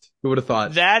Swift. Who would have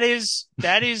thought? That is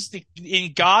the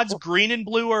in God's green and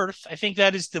blue earth. I think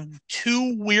that is the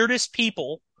two weirdest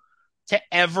people to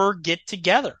ever get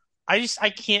together. I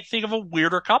can't think of a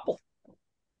weirder couple.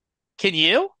 Can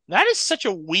you? That is such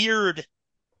a weird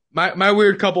My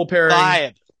weird couple pairing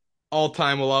vibe. all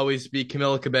time will always be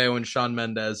Camila Cabello and Shawn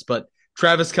Mendes, but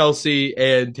Travis Kelsey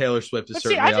and Taylor Swift is But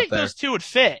see, certainly I up think there. those two would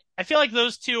fit. I feel like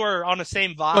those two are on the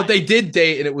same But vibe. they did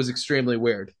date, and it was extremely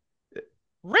weird.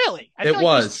 Really, I It feel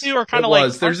like these was. two are kind It of like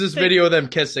was. There's this they? video of them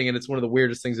kissing, and it's one of the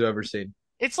weirdest things I've ever seen.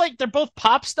 It's like they're both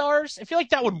pop stars. I feel like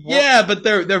that would work. Yeah, but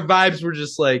their vibes were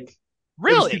just like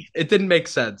Really, it didn't make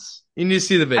sense. You need to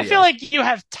see the I feel video. like you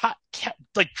have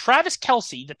like Travis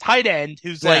Kelsey, the tight end,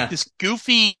 who's like Yeah, this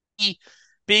goofy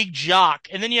big jock,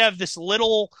 and then you have this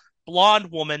little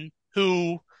blonde woman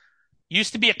who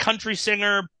used to be a country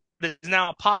singer, but is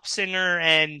now a pop singer,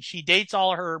 and she dates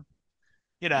all her,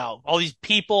 all these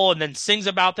people, and then sings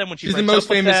about them when she she's the breaks up most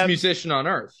with famous them. musician on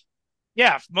earth.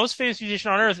 Yeah, most famous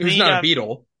musician on earth. And then Who's you not a got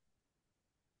Beatle?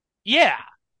 yeah,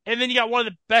 and then you got one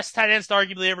of the best tight ends to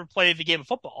arguably ever play the game of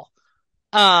football.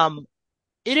 Um,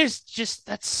 it is just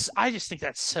I just think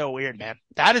that's so weird, man.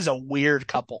 That is a weird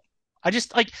couple. I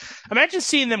just like imagine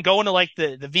seeing them going to like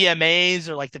the VMAs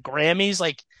or like the Grammys,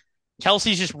 like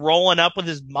Kelsey's just rolling up with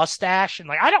his mustache and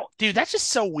like I don't dude, that's just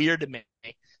so weird to me.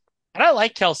 And I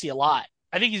like Kelsey a lot.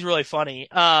 I think he's really funny.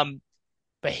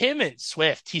 But him and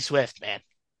T Swift, man,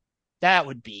 that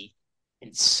would be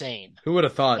insane, Who would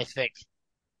have I thought? think.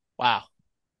 Wow.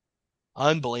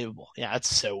 Unbelievable. Yeah,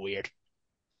 that's so weird.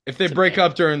 If they It's break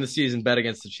amazing. up during the season, bet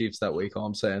against the Chiefs that week. All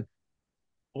I'm saying.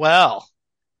 Well,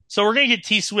 so we're gonna get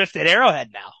T Swift at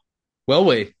Arrowhead now. Will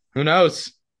we? Who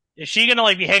knows? Is she gonna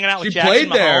like be hanging out with She Jackson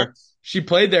played there. Mahomes? She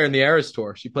played there in the Eras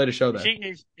tour. She played a show Is there.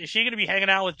 she is she gonna be hanging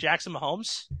out with Jackson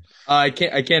Mahomes I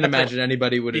can't at the imagine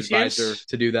anybody would advise her PCS?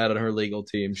 to do that on her legal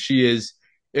team. She is,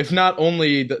 if not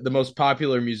only the most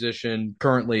popular musician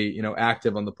currently,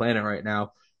 active on the planet right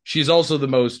now, she's also the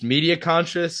most media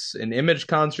conscious and image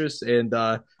conscious, and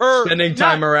Or spending not?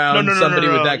 time No, around no, no, no, somebody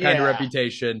with no. that kind of Yeah,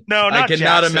 reputation, no, I not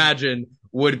cannot Jackson. imagine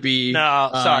would be No,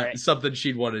 sorry. something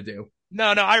she'd want to do.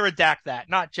 No, no, I redact that.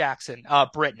 Not Jackson.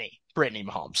 Brittany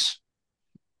Mahomes.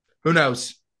 Who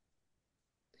knows?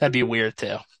 That'd be weird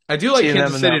too. I do like Seeing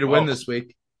them Kansas in City that to win role. this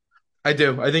week. I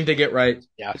do. I think they get right.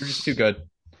 Yeah, They're just too good.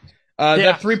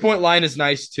 yeah, That 3-point line is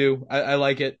nice too. I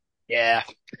like it. yeah.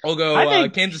 I'll go I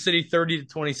think Kansas City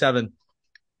 30-27.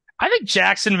 I think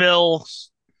Jacksonville.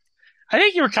 I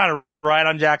think you were kind of right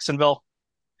on Jacksonville.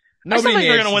 I still Nobody in think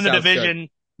the they're going to AFC win the South's good. division.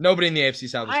 Nobody in the AFC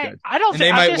South is good. I don't And think they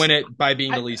I might just win it by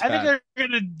being the least I think bad. they're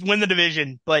going to win the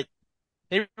division, but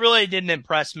they really didn't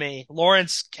impress me.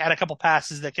 Lawrence had a couple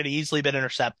passes that could have easily been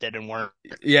intercepted and weren't.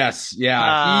 Yes,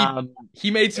 yeah. Um,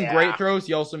 He made some great yeah, throws.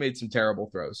 He also made some terrible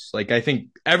throws. Like, I think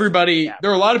everybody, yeah.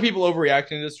 there are a lot of people overreacting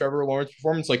to this Trevor Lawrence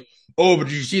performance. Like, oh, but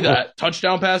did you see that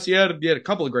touchdown pass he had? He had a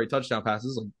couple of great touchdown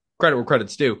passes. Like, credit where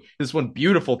credit's due. This one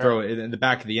beautiful throw in the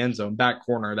back of the end zone, back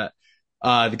corner that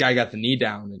the guy got the knee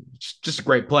down, and just a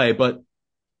great play. But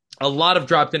a lot of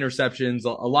dropped interceptions, a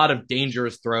lot of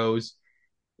dangerous throws.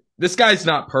 This guy's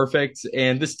not perfect,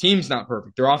 and this team's not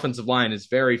perfect. Their offensive line is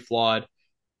very flawed.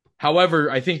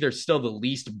 However, I think they're still the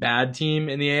least bad team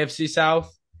in the AFC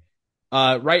South.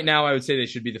 Right now, I would say they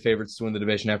should be the favorites to win the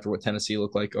division after what Tennessee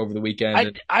looked like over the weekend. I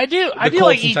And I do I the do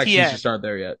Colts like and Texans ETN. just aren't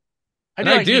there yet. I And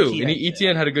do I like do. ETN And too.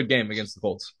 ETN had a good game against the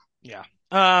Colts. Yeah.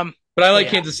 But I But like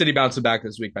yeah, Kansas City bouncing back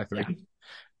this week by 3. yeah.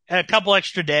 And a couple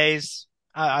extra days.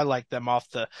 I like them off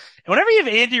the. And whenever you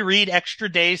have Andy Reid extra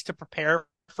days to prepare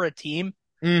for a team,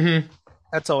 Mm-hmm.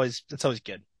 that's always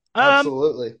good.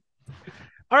 Absolutely.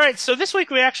 All right. So this week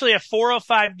we actually have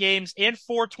 405 games and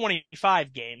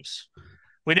 425 games.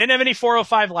 We didn't have any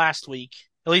 405 last week,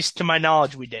 at least to my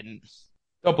knowledge, we didn't.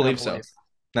 Don't I don't believe so. believe.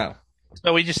 No.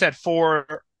 So we just had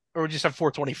 4. or we just have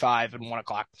 4:25 and 1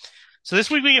 o'clock. So this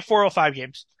week we get 4:05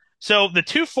 games. So the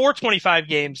two 4:25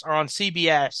 games are on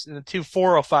CBS, and the two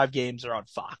 4:05 games are on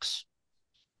Fox.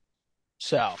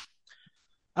 So,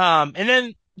 and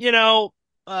then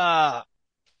uh,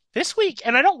 this week,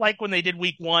 and I don't like when they did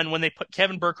week one when they put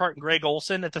Kevin Burkhardt and Greg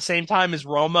Olson at the same time as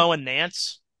Romo and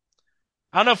Nance.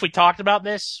 I don't know if we talked about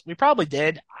this. We probably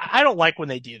did. I don't like when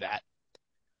they do that.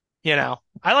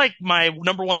 I like my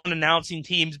number one announcing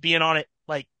teams being on it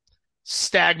like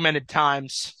stagmented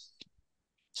times.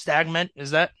 Stagment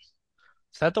is that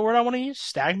the word I want to use?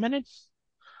 Stagmented?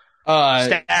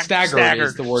 Staggered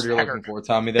is the word you're looking Staggered. for,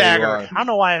 Tommy. There you Staggered. are. I don't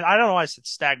know why I said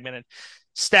stagmented.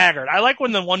 Staggered. I like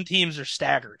when the one teams are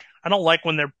staggered. I don't like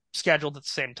when they're scheduled at the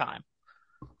same time.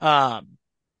 Um,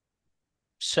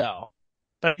 so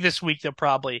but this week they'll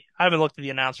probably I haven't looked at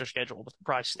the announcer schedule, but they're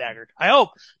probably staggered. I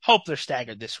hope they're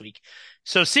staggered this week.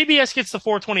 So CBS gets the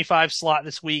 4:25 slot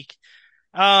this week.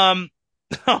 Um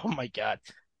oh my God.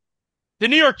 The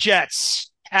New York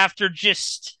Jets, after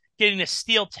just getting a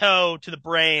steel toe to the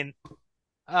brain,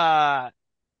 uh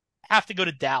have to go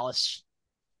to Dallas.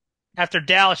 After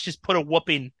Dallas just put a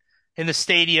whooping in the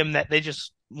stadium that they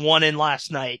just won in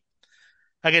last night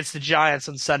against the Giants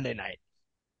on Sunday night.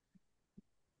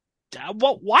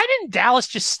 Well, why didn't Dallas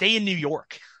just stay in New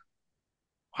York?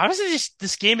 Why was it just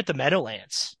this game at the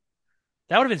Meadowlands?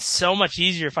 That would have been so much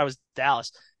easier if I was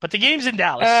Dallas. But the game's in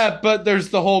Dallas. But there's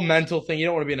the whole mental thing. You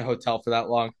don't want to be in a hotel for that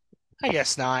long. I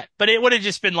guess not. But it would have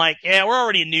just been like, yeah, we're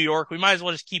already in New York. We might as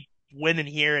well just keep winning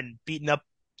here and beating up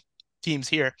teams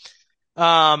here.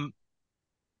 Um,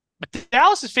 but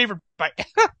Dallas is favored by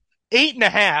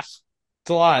 8.5. It's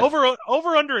a lot.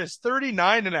 Over under is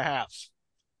 39.5.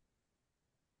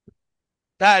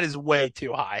 That is way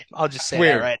too high. I'll just say that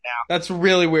Weird. right now. That's a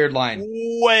really weird line.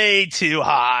 Way too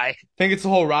high. I think it's the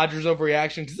whole Rodgers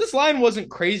overreaction because this line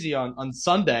wasn't crazy on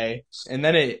Sunday, and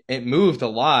then it moved a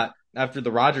lot after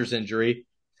the Rodgers injury.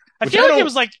 I feel like it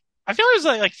was like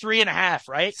 3.5,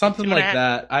 right? Something like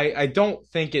that. I don't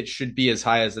think it should be as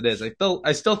high as it is.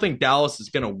 I still think Dallas is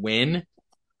going to win.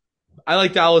 I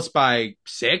like Dallas by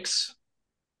 6.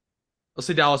 I'll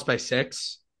say Dallas by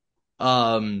 6.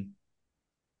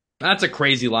 That's a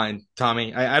crazy line,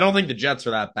 Tommy. I don't think the Jets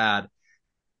are that bad.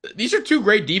 These are two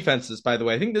great defenses, by the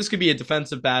way. I think this could be a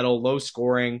defensive battle, low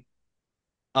scoring.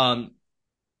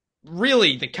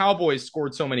 Really, the Cowboys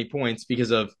scored so many points because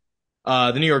of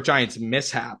the New York Giants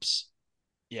mishaps.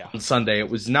 Yeah. On Sunday, it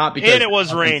was not because and it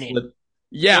was raining.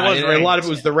 Yeah, it was raining, a lot of it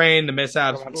was the rain, the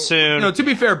mishaps. Soon. To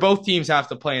be fair, both teams have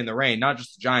to play in the rain, not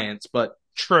just the Giants. But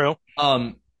true.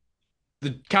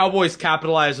 The Cowboys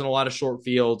capitalized on a lot of short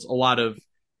fields, a lot of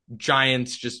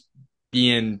Giants just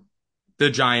being the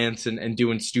Giants and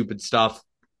doing stupid stuff.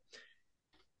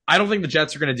 I don't think the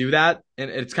Jets are going to do that. And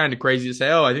it's kind of crazy to say,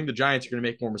 oh, I think the Giants are going to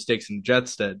make more mistakes than the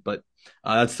Jets did. But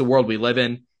that's the world we live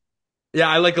in. Yeah,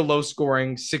 I like a low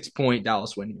scoring 6-point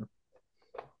Dallas win here.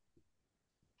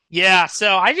 Yeah,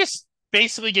 so I just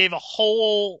basically gave a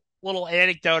whole little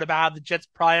anecdote about how the Jets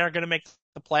probably aren't going to make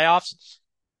the playoffs.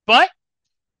 But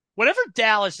whenever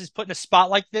Dallas is put in a spot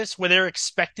like this where they're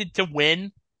expected to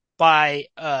win by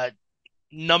a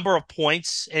number of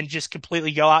points and just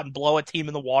completely go out and blow a team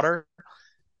in the water,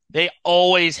 they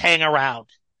always hang around.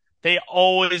 They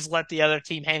always let the other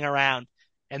team hang around,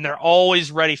 and they're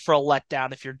always ready for a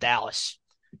letdown if you're Dallas.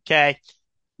 Okay?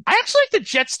 I actually like the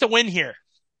Jets to win here.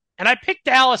 And I picked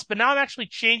Dallas, but now I'm actually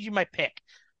changing my pick.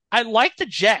 I like the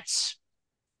Jets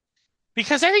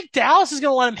because I think Dallas is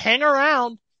going to let them hang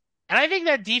around. And I think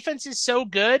that defense is so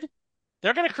good.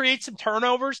 They're going to create some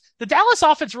turnovers. The Dallas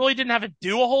offense really didn't have to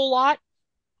do a whole lot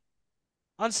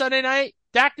on Sunday night.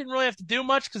 Dak didn't really have to do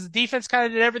much because the defense kind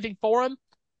of did everything for him.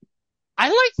 I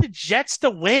like the Jets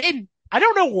to win. I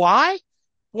don't know why.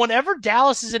 Whenever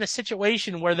Dallas is in a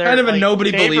situation where they're kind of a like,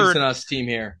 nobody favored, believes in us team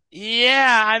here.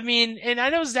 Yeah, I mean, and I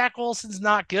know Zach Wilson's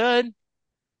not good,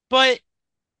 but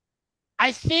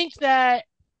I think that,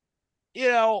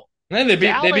 And they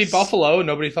Dallas, beat Buffalo.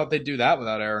 Nobody thought they'd do that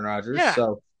without Aaron Rodgers. Yeah.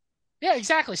 So yeah,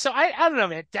 exactly. So I don't know,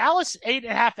 man. Dallas 8.5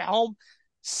 at home.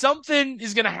 Something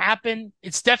is going to happen.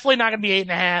 It's definitely not going to be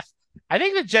 8.5. I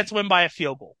think the Jets win by a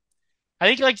field goal. I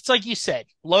think it's like you said,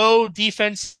 low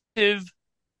defensive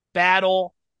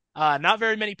battle. Not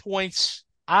very many points.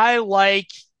 I like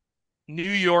New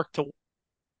York to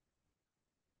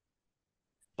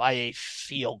by a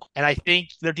field goal. And I think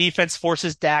their defense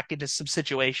forces Dak into some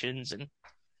situations, and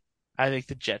I think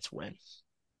the Jets win.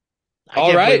 I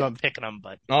can't believe I'm picking them,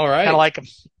 but all right. I kind of like them.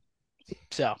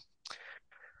 So,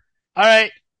 all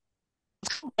right.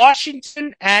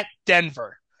 Washington at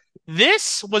Denver.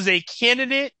 This was a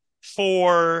candidate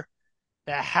for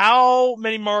How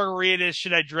many margaritas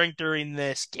should I drink during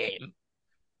this game?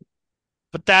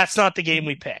 But that's not the game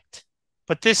we picked.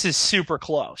 But this is super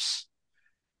close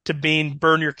to being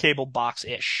burn your cable box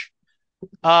ish.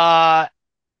 Uh,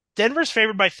 Denver's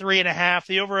favored by 3.5.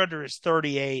 The over under is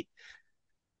 38.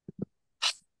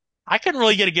 I couldn't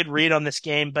really get a good read on this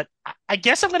game, but I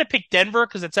guess I'm going to pick Denver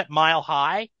because it's at Mile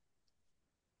High.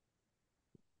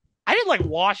 I didn't like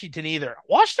Washington either.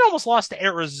 Washington almost lost to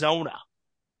Arizona.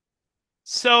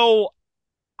 So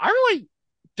I really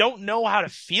don't know how to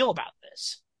feel about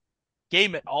this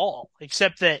game at all,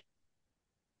 except that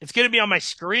it's going to be on my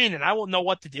screen and I won't know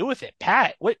what to do with it.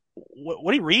 Pat, what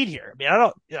do you read here? I mean, I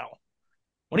don't,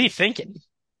 what are you thinking?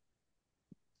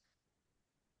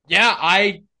 Yeah,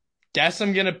 I guess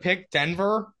I'm gonna pick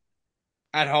Denver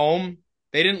at home.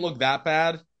 They didn't look that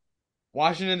bad.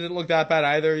 Washington didn't look that bad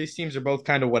either. These teams are both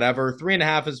kind of whatever.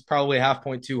 3.5 is probably a half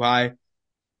point too high.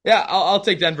 Yeah, I'll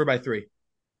take Denver by 3.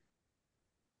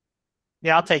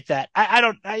 Yeah, I'll take that. I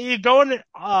don't. You going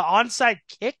onside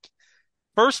kick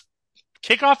first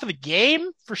kickoff of the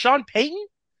game for Sean Payton?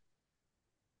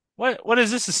 What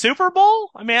is this? A Super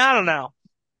Bowl? I mean, I don't know.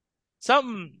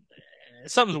 Something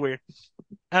something's weird.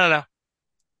 I don't know.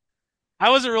 I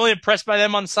wasn't really impressed by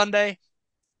them on Sunday,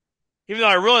 even though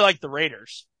I really like the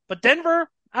Raiders. But Denver,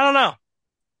 I don't know.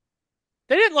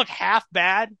 They didn't look half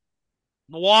bad.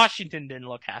 Washington didn't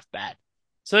look half bad.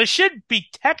 So it should be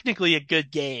technically a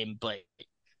good game, but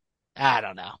I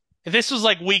don't know. If this was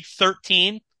like week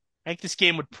 13, I think this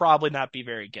game would probably not be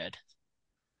very good.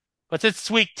 But since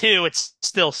it's week 2, it's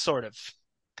still sort of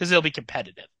because it'll be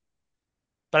competitive.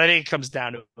 But I think it comes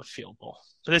down to a field goal.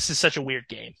 But this is such a weird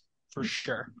game for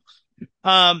sure.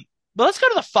 But let's go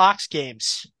to the Fox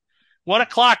games. 1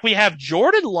 o'clock, we have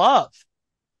Jordan Love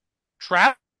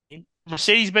traveling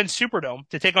Mercedes-Benz Superdome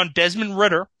to take on Desmond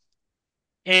Ritter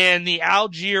and the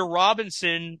Algier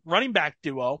Robinson running back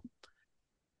duo.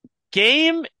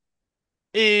 Game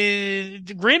is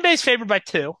Green Bay's favored by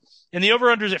 2, and the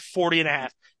over-under is at 40.5.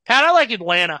 Pat, I like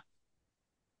Atlanta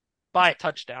by a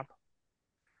touchdown.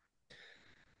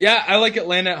 Yeah, I like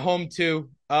Atlanta at home too.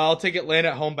 I'll take Atlanta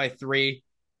at home by 3.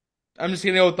 I'm just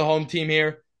gonna go with the home team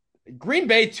here. Green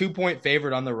Bay 2-point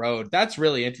favorite on the road. That's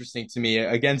really interesting to me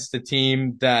against a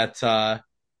team that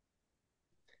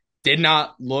did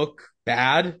not look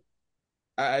bad.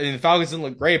 I mean, the Falcons didn't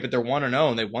look great, but they're 1-0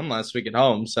 and they won last week at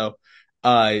home. So,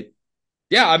 uh,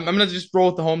 yeah, I'm gonna just roll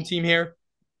with the home team here.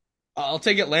 I'll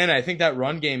take Atlanta. I think that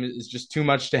run game is just too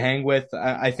much to hang with.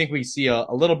 I think we see a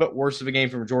little bit worse of a game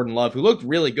from Jordan Love, who looked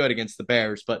really good against the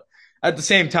Bears, but at the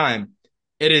same time,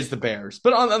 it is the Bears.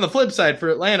 But on the flip side, for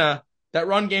Atlanta, that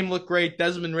run game looked great.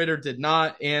 Desmond Ritter did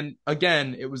not. And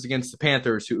again, it was against the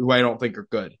Panthers, who I don't think are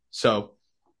good. So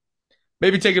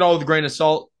maybe take it all with a grain of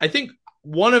salt. I think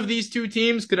one of these two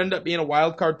teams could end up being a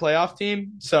wild card playoff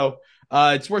team. So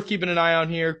it's worth keeping an eye on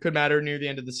here. Could matter near the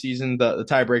end of the season, the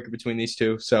tiebreaker between these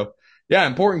two. So yeah,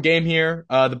 important game here.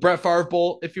 The Brett Favre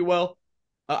Bowl, if you will.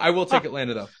 I will Huh, take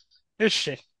Atlanta though.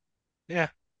 interesting. Yeah,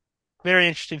 very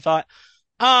interesting thought.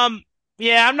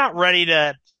 Yeah, I'm not ready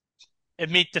to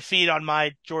admit defeat on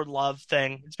my Jordan Love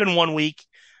thing. It's been 1 week.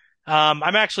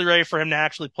 I'm actually ready for him to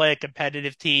actually play a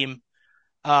competitive team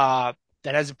uh,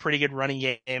 that has a pretty good running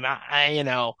game.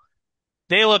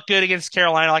 They look good against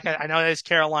Carolina. Like I know it's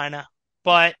Carolina,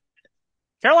 but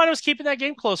Carolina was keeping that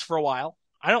game close for a while.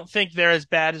 I don't think they're as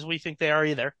bad as we think they are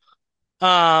either.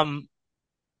 Um,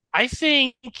 I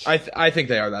think I think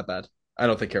they are that bad. I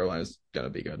don't think Carolina's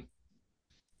gonna be good.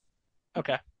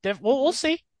 okay. We'll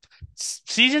see.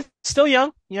 Season's still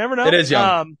young. You never It know. is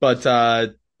young, but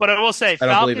But I will say I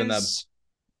don't believe in them.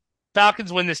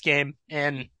 Falcons win this game,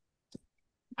 and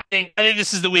I think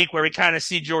this is the week where we kind of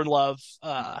see Jordan Love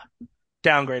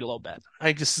downgrade a little bit. I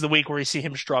think this is the week where we see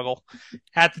him struggle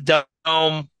at the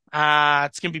dome.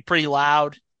 It's gonna be pretty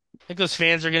loud. I think those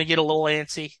fans are gonna get a little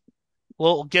antsy.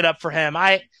 We'll get up for him.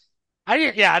 I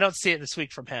don't see it this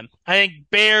week from him. I think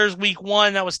Bears week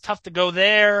 1, that was tough to go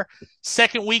there.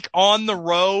 Second week on the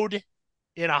road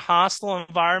in a hostile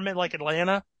environment like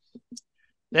Atlanta.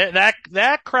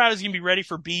 That crowd is gonna be ready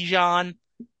for Bijan.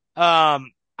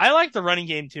 I like the running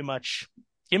game too much.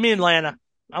 Give me Atlanta.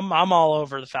 I'm all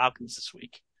over the Falcons this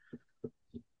week.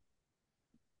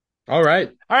 All right.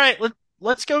 All right,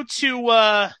 let's go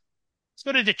to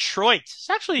Detroit. It's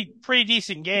actually a pretty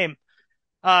decent game.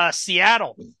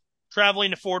 Seattle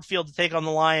traveling to Ford Field to take on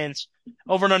the Lions.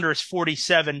 Over and under is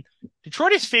 47.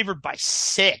 Detroit is favored by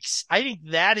 6. I think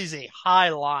that is a high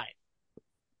line.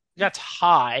 That's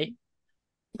high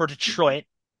for Detroit.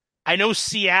 I know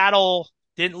Seattle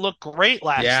didn't look great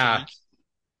last Yeah. week.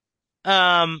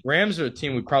 Um, Rams are a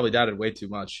team we probably doubted way too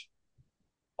much.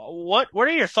 what are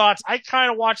your thoughts? I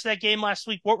kind of watched that game last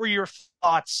week. What were your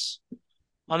thoughts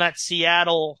on that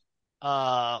Seattle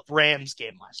Rams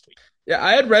game last week? Yeah,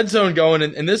 I had Red Zone going,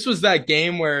 and this was that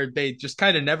game where they just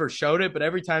kind of never showed it, but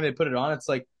every time they put it on, it's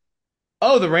like,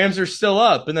 oh, the Rams are still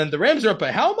up, and then the Rams are up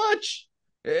by how much?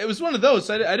 It was one of those.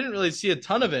 I didn't really see a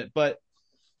ton of it, but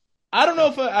I don't know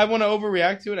if I want to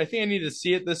overreact to it. I think I need to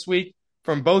see it this week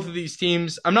from both of these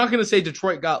teams. I'm not going to say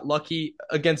Detroit got lucky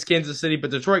against Kansas City, but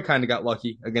Detroit kind of got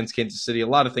lucky against Kansas City. A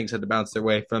lot of things had to bounce their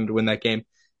way for them to win that game.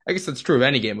 I guess that's true of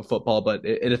any game of football, but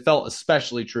it felt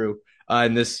especially true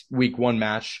in this week one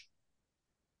match.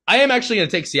 I am actually going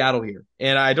to take Seattle here,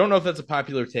 and I don't know if that's a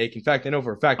popular take. In fact, I know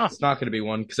for a fact Huh, it's not going to be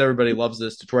one because everybody loves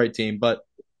this Detroit team, but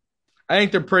I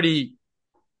think they're pretty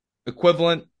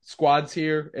equivalent squads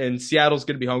here, and Seattle's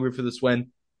going to be hungry for this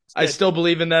win. it's I good. still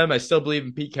believe in them. I still believe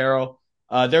in Pete Carroll.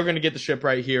 They're going to get the ship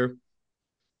right here.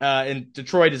 And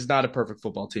Detroit is not a perfect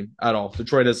football team at all.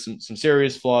 Detroit has some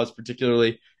serious flaws,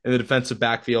 particularly in the defensive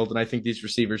backfield. And I think these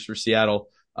receivers for Seattle,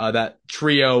 that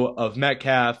trio of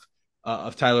Metcalf,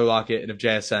 of Tyler Lockett, and of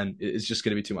JSN is just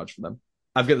going to be too much for them.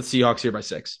 I've got the Seahawks here by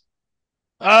 6.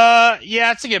 Yeah,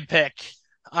 it's a good pick.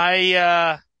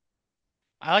 I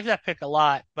I like that pick a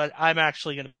lot, but I'm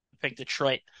actually going to pick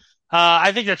Detroit.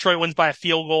 I think Detroit wins by a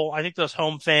field goal. I think those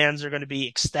home fans are going to be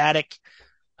ecstatic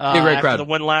Be a great after the crowd.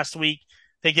 win last week.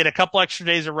 They get a couple extra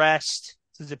days of rest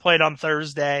since they played on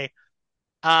Thursday.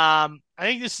 I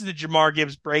think this is the Jamar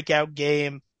Gibbs breakout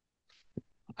game.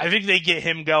 I think they get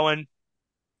him going,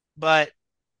 but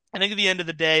I think at the end of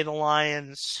the day, the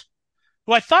Lions,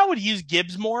 who I thought would use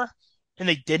Gibbs more, and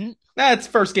they didn't. That's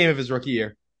first game of his rookie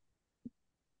year.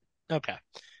 Okay.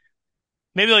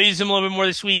 Maybe they'll use him a little bit more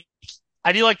this week.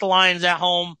 I do like the Lions at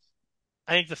home.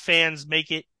 I think the fans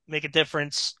make a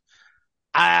difference.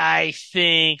 I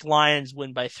think Lions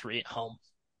win by 3 at home.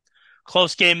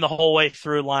 Close game the whole way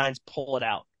through. Lions pull it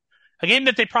out. A game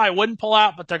that they probably wouldn't pull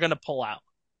out, but they're going to pull out.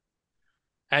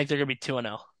 I think they're going to be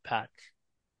 2-0, Pat.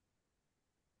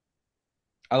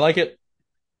 I like it.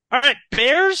 All right,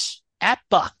 Bears at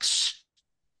Bucks.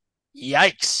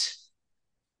 Yikes.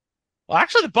 Well,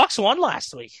 actually, the Bucks won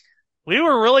last week. We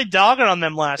were really dogging on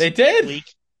them last They did.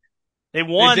 week. They They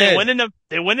won. did.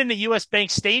 They went into US Bank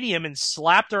Stadium and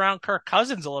slapped around Kirk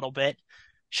Cousins a little bit.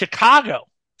 Chicago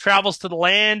travels to the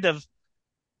land of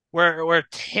where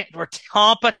Tampa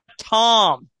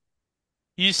Tom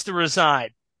used to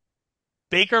reside.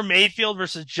 Baker Mayfield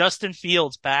versus Justin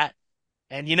Fields, Pat.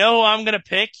 And you know who I'm going to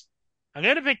pick? I'm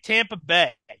going to pick Tampa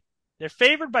Bay. They're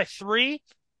favored by 3,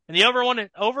 and the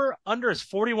over under is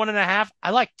 41.5.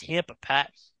 I like Tampa,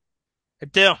 Pat. I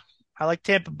do. I like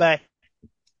Tampa Bay.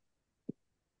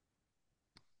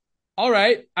 All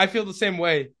right. I feel the same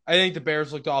way. I think the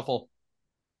Bears looked awful.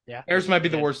 Yeah, Bears might be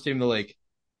the yeah. worst team in the league.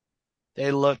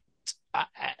 They looked. They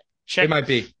Check might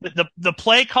be. the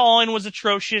play calling was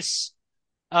atrocious.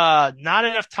 Not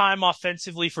enough time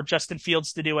offensively for Justin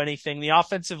Fields to do anything. The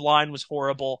offensive line was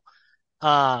horrible.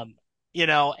 And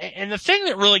the thing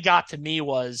that really got to me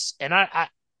was, and I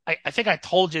think I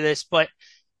told you this, but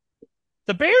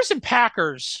the Bears and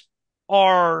Packers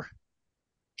are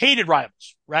hated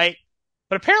rivals, right?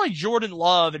 But apparently Jordan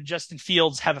Love and Justin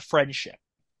Fields have a friendship.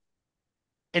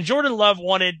 And Jordan Love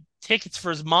wanted tickets for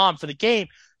his mom for the game.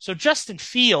 So Justin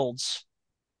Fields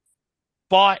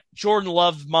bought Jordan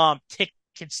Love's mom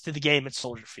tickets to the game at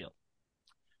Soldier Field.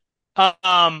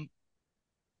 Um,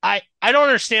 I don't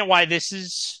understand why this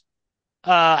is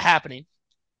happening.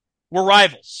 We're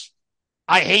rivals.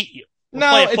 I hate you. We're No,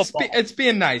 playing football. it's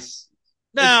being nice.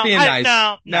 No, It's being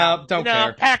nice. no, Don't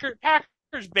care. Packers,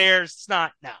 Bears. It's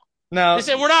not. No. No,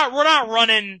 Listen, we're not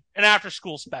running an after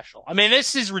school special. I mean,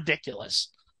 this is ridiculous.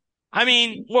 I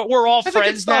mean, we're all I think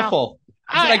friends it's now. thoughtful.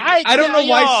 I don't know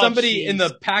why somebody in geez.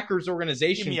 the Packers Give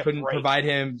organization me a couldn't break. provide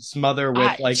him smother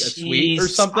with like a suite or Jeez.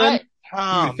 something.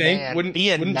 Oh, You would think man, wouldn't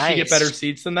being wouldn't she nice. get better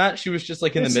seats than that? She was just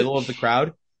like in the This middle is- of the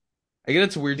crowd. I get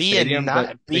it's a weird Being stadium, not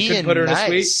but they couldn't being put her in a suite.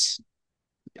 nice.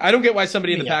 I don't get why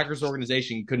somebody in the Yeah. Packers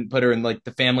organization couldn't put her in like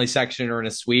the family section or in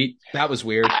a suite. That was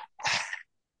weird.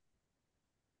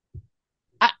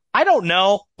 I don't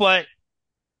know, but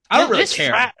I don't really this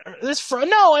care.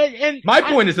 no, and My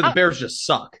point is that the Bears just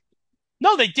suck.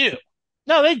 no, they do.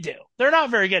 No, they do. They're not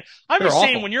very good. I'm They're just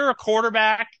saying awful. when you're a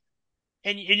quarterback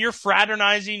and you're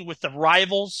fraternizing with the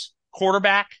rival's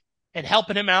quarterback and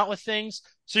helping him out with things,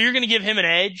 so you're going to give him an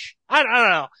edge. I don't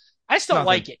know. I still Nothing.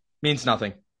 like it. Means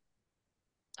nothing.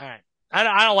 All right. I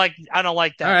don't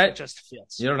like that. All right. with Justin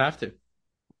Fields. You don't have to.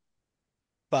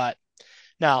 But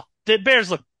no, the Bears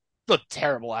looked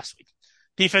terrible last week.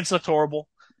 Defense looked horrible.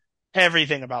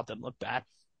 Everything about them looked bad.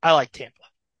 I like Tampa.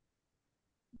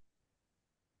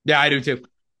 Yeah, I do too.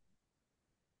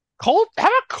 How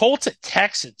about Colts at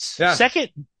Texans? Yeah. Second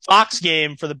Fox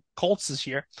game for the Colts this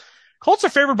year. Colts are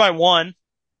favored by 1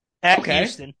 at Okay.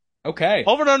 Houston. Okay.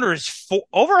 Over under is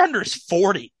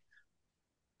 40.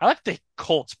 I like the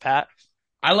Colts, Pat.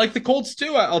 I like the Colts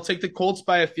too. I'll take the Colts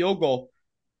by a field goal.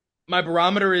 My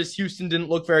barometer is Houston didn't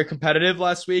look very competitive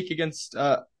last week against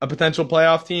a potential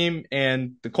playoff team,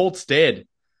 and the Colts did.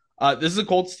 This is a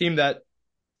Colts team that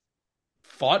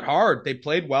fought hard. They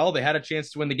played well. They had a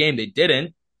chance to win the game. They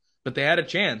didn't, but they had a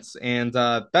chance, and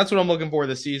that's what I'm looking for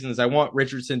this season. Is I want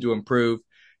Richardson to improve,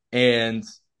 and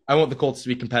I want the Colts to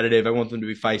be competitive. I want them to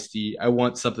be feisty. I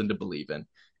want something to believe in,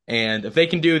 and if they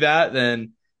can do that,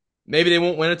 then maybe they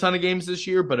won't win a ton of games this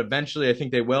year, but eventually I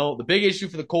think they will. The big issue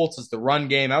for the Colts is the run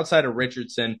game. Outside of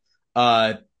Richardson,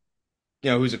 uh,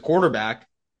 who's a quarterback,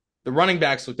 the running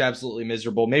backs looked absolutely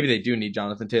miserable. Maybe they do need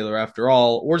Jonathan Taylor after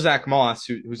all, or Zach Moss,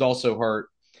 who's also hurt.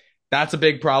 That's a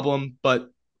big problem. But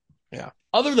Yeah.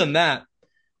 other than that,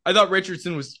 I thought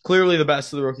Richardson was clearly the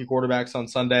best of the rookie quarterbacks on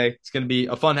Sunday. It's going to be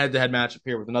a fun head-to-head matchup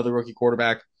here with another rookie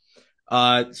quarterback.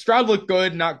 Stroud looked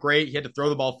good, not great. He had to throw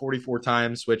the ball 44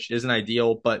 times, which isn't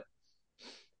ideal, but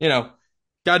you know,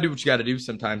 got to do what you got to do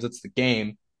sometimes. That's the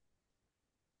game.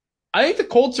 I think the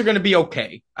Colts are going to be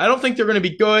okay. I don't think they're going to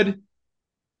be good.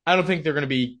 I don't think they're going to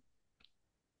be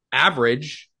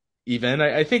average, even.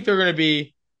 I think they're going to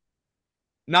be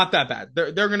not that bad.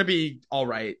 They're going to be all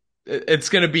right. It's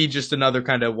going to be just another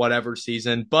kind of whatever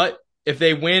season. But if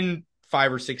they win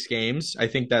 5 or 6 games, I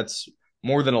think that's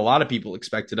more than a lot of people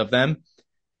expected of them.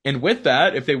 And with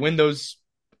that, if they win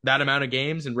that amount of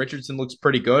games and Richardson looks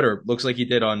pretty good or looks like he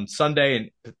did on Sunday and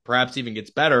perhaps even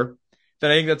gets better, then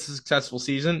I think that's a successful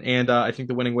season. And I think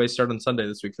the winning ways start on Sunday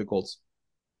this week for the Colts.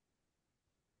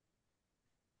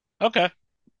 Okay.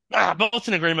 Both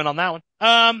in agreement on that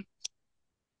one.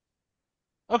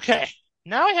 Okay.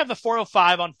 Now I have the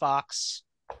 405 on Fox.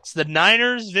 It's the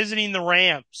Niners visiting the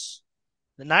Rams.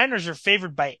 The Niners are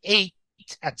favored by 8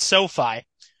 at SoFi.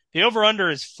 The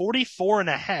over-under is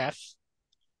 44.5.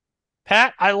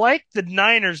 Pat, I like the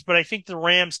Niners, but I think the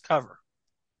Rams cover.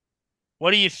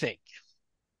 What do you think?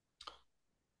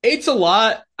 Eight's a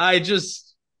lot. I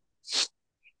just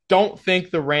don't think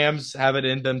the Rams have it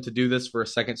in them to do this for a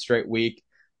second straight week.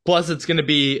 Plus, it's going to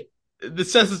be,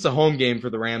 this says it's a home game for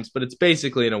the Rams, but it's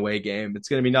basically an away game. It's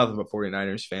going to be nothing but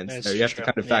 49ers fans That's there. You have to true.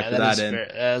 kind of Yeah, factor that in.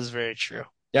 that is very true.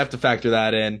 You have to factor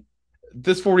that in.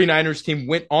 This 49ers team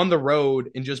went on the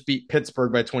road and just beat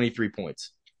Pittsburgh by 23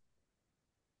 points.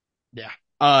 Yeah.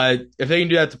 If they can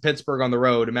do that to Pittsburgh on the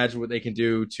road, imagine what they can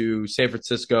do to San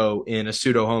Francisco in a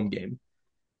pseudo home game.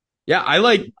 Yeah,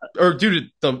 or due to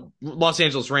the Los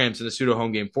Angeles Rams in a pseudo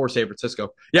home game for San Francisco.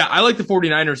 Yeah, I like the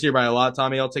 49ers here by a lot,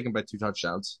 Tommy. I'll take them by 2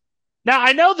 touchdowns. Now,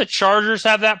 I know the Chargers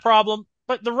have that problem,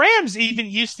 but the Rams even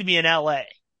used to be in LA.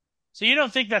 So you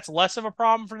don't think that's less of a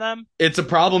problem for them? It's a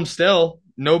problem still.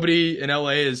 Nobody in LA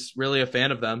is really a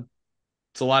fan of them.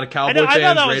 It's a lot of Cowboy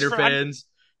fans, Raider fans.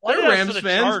 They're Rams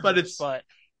fans, but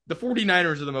the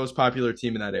 49ers are the most popular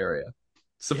team in that area.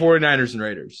 It's the 49ers and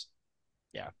Raiders.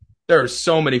 Yeah. There are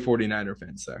so many 49er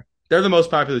fans there. They're the most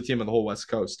popular team on the whole West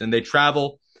Coast, and they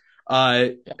travel.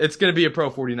 It's going to be a pro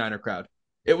 49er crowd.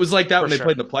 It was like that when they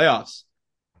played in the playoffs.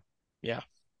 Yeah.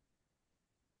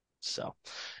 So,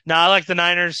 no, I like the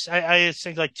Niners. I just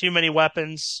think like too many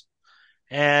weapons.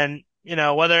 And,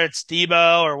 whether it's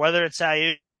Debo or whether it's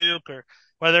Ayuk or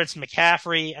whether it's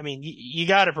McCaffrey, I mean, you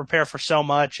got to prepare for so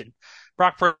much. And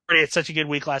Brock Purdy had such a good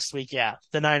week last week. Yeah,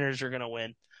 the Niners are going to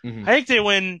win. Mm-hmm. I think they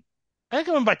win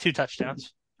by 2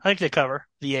 touchdowns. I think they cover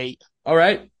the 8. All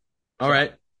right. All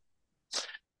right.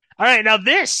 Now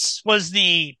this was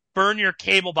the burn your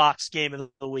cable box game of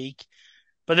the week.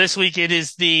 But this week it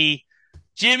is the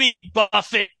Jimmy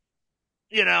Buffett,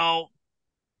 how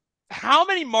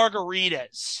many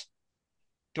margaritas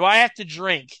do I have to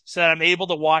drink so that I'm able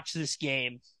to watch this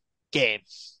game?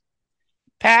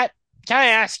 Pat, can I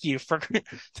ask you for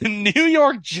the New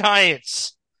York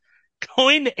Giants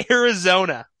going to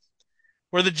Arizona,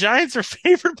 where the Giants are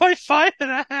favored by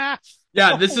 5.5?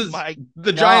 Yeah,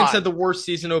 the Giants had the worst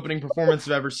season opening performance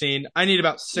I've ever seen. I need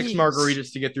about 6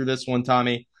 margaritas to get through this one,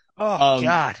 Tommy. Oh,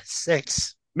 God,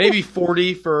 6. Maybe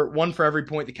 40 for every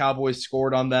point the Cowboys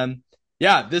scored on them.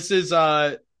 Yeah, this is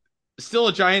still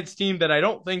a Giants team that I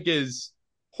don't think is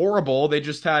horrible. They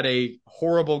just had a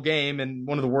horrible game and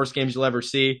one of the worst games you'll ever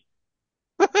see.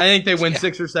 I think they win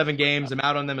 6 or 7 games. I'm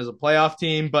out on them as a playoff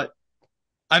team, but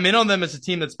I'm in on them as a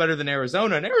team that's better than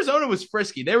Arizona. And Arizona was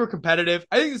frisky. They were competitive.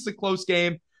 I think this is a close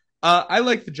game. I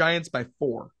like the Giants by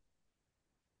 4.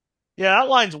 Yeah, that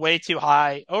line's way too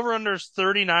high. Over under is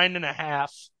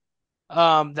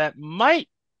 39.5. That might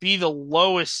be the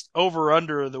lowest over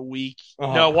under of the week. No,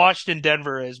 Uh-huh. Washington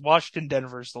Denver is. Washington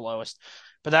Denver is the lowest,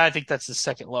 but I think that's the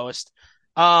second lowest.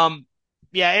 Um,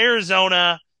 yeah,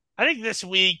 Arizona. I think this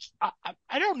week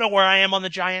I don't know where I am on the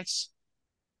Giants.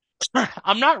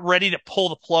 I'm not ready to pull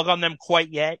the plug on them quite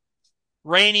yet.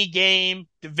 Rainy game,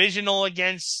 divisional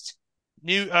against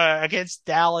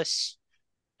Dallas.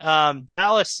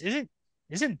 Dallas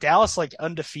isn't Dallas like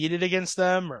undefeated against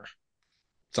them or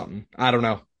Something. I don't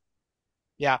know.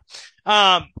 yeah.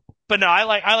 Um, but no, I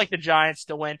like the Giants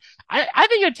to win. I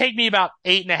think it'd take me about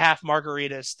 8.5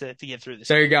 margaritas to get through this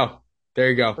There game you go. There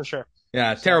you go. for sure.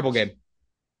 Yeah, So, terrible game.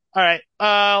 all right.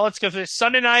 Let's go through this.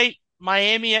 Sunday night,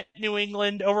 Miami at New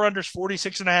England. Over unders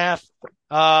 46.5.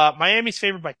 Miami's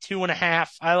favored by 2.5.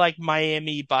 I like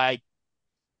Miami by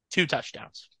 2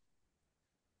 touchdowns.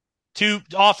 Two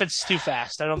offense too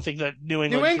fast. I don't think that New New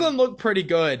England can. England looked pretty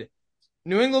good.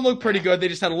 New England looked pretty good. They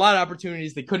just had a lot of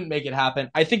opportunities. They couldn't make it happen.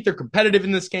 I think they're competitive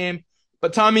in this game.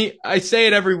 But Tommy, I say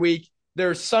it every week. There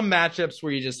are some matchups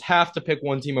where you just have to pick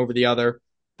one team over the other.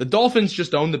 The Dolphins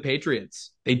just own the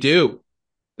Patriots. They do.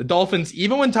 The Dolphins,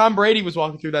 even when Tom Brady was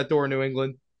walking through that door in New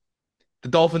England, the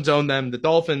Dolphins own them. The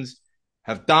Dolphins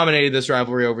have dominated this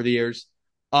rivalry over the years.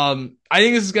 I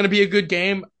think this is going to be a good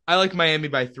game. I like Miami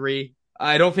by 3.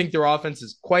 I don't think their offense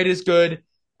is quite as good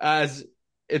as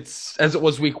it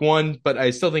was week 1, but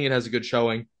I still think it has a good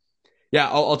showing. Yeah,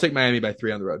 I'll take Miami by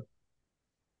 3 on the road.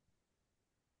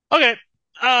 Okay.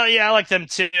 Yeah, I like them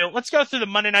too. Let's go through the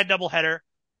Monday night doubleheader.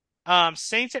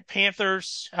 Saints at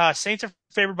Panthers. Saints are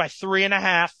favored by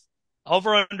 3.5.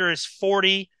 Over under is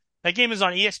 40. That game is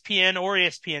on ESPN or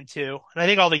ESPN2. And I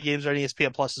think all the games are on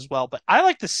ESPN Plus as well. But I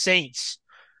like the Saints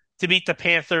to beat the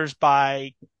Panthers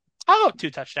by, I'll go 2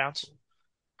 touchdowns.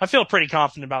 I feel pretty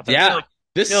confident about that. Yeah, They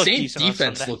this look Saints decent on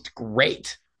defense Sunday. looked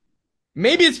great.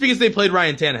 Maybe it's because they played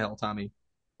Ryan Tannehill, Tommy.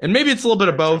 And maybe it's a little bit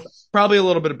of Very true. both. Probably a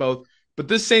little bit of both. But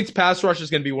this Saints pass rush is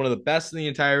going to be one of the best in the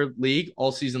entire league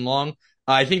all season long.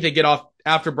 I think they get off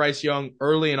after Bryce Young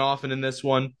early and often in this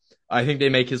one. I think they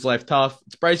make his life tough.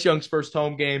 It's Bryce Young's first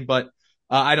home game, but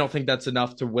I don't think that's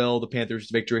enough to will the Panthers'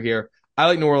 victory here. I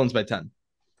like New Orleans by 10.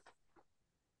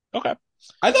 Okay.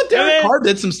 I thought And Derek then, Carr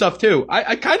did some stuff too.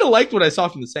 I kind of liked what I saw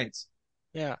from the Saints.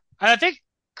 yeah. And I think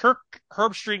Kirk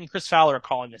Herbstreit and Chris Fowler are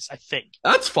calling this, I think.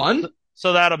 That's fun.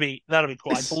 So that'll be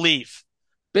cool. I It's believe.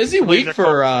 busy I believe week they're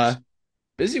calling for this.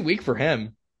 busy week for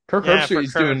him. Kirk Yeah, for Herbstreit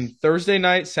is Kirk. doing Thursday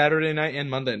night, Saturday night, and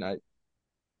Monday night.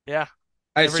 Yeah.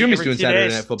 I Every assume he's every doing two Saturday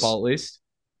days. night football at least.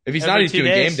 If he's not, Every he's two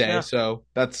doing game days. day. Yeah. So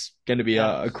that's going to be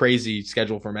Yeah. a crazy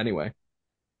schedule for him anyway.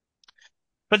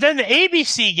 But then the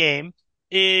ABC game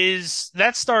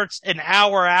that starts an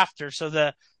hour after. So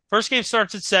the first game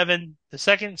starts at 7. The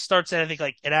second starts at, I think,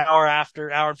 like an hour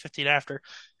after, hour and 15 after.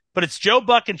 But it's Joe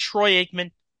Buck and Troy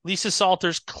Aikman, Lisa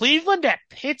Salters, Cleveland at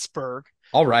Pittsburgh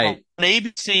All on right.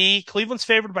 ABC. Cleveland's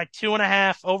favored by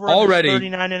 2.5, over under Already,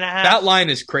 39.5. that line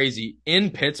is crazy.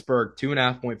 In Pittsburgh,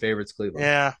 2.5 point favorites, Cleveland.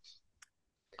 Yeah.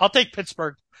 I'll take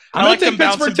Pittsburgh. I'm I going like to take them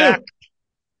bouncing Pittsburgh too. back.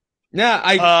 Yeah,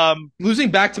 I Um,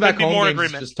 losing back-to-back couldn't be home more in games is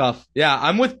agreement. just tough. Yeah,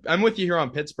 I'm with you here on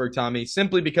Pittsburgh, Tommy,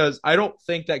 simply because I don't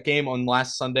think that game on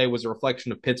last Sunday was a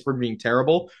reflection of Pittsburgh being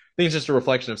terrible. I think it's just a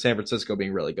reflection of San Francisco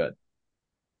being really good.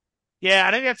 Yeah,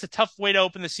 I think that's a tough way to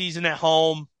open the season at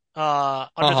home, under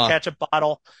the Uh-huh. ketchup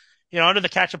bottle. Under the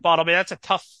ketchup bottle, I mean, that's a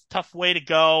tough way to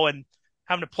go and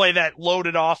having to play that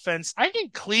loaded offense. I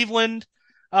think Cleveland,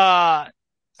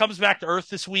 comes back to earth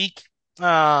this week.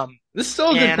 This is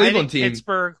still a good And I Cleveland think team.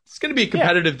 Pittsburgh, It's going to be a yeah,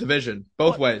 competitive division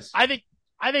both ways. I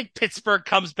think Pittsburgh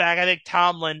comes back. I think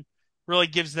Tomlin really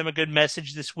gives them a good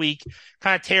message this week,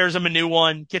 kind of tears them a new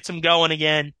one, gets them going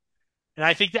again. And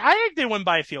I think they win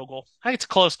by a field goal. I think it's a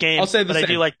close I'll game, say the but I do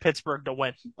same. like Pittsburgh to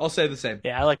win. I'll say the same.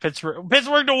 Yeah, I like Pittsburgh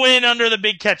to win under the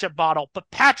big ketchup bottle. But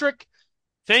Patrick,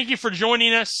 thank you for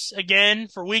joining us again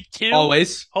for week 2.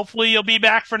 Always. Hopefully you'll be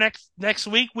back for next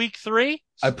week, week 3.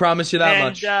 I promise you that And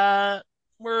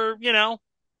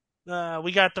much.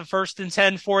 we got the First and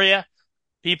 10 for you.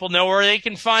 People know where they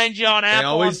can find you on Apple,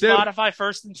 on always do. Spotify,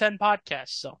 First and 10 podcast.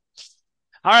 So, all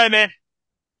right, man.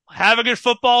 Have a good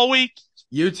football week.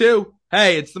 You too.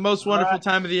 Hey, it's the most All wonderful right.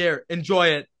 time of the year. Enjoy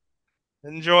it.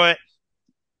 Enjoy it.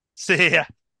 See ya.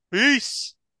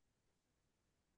 Peace.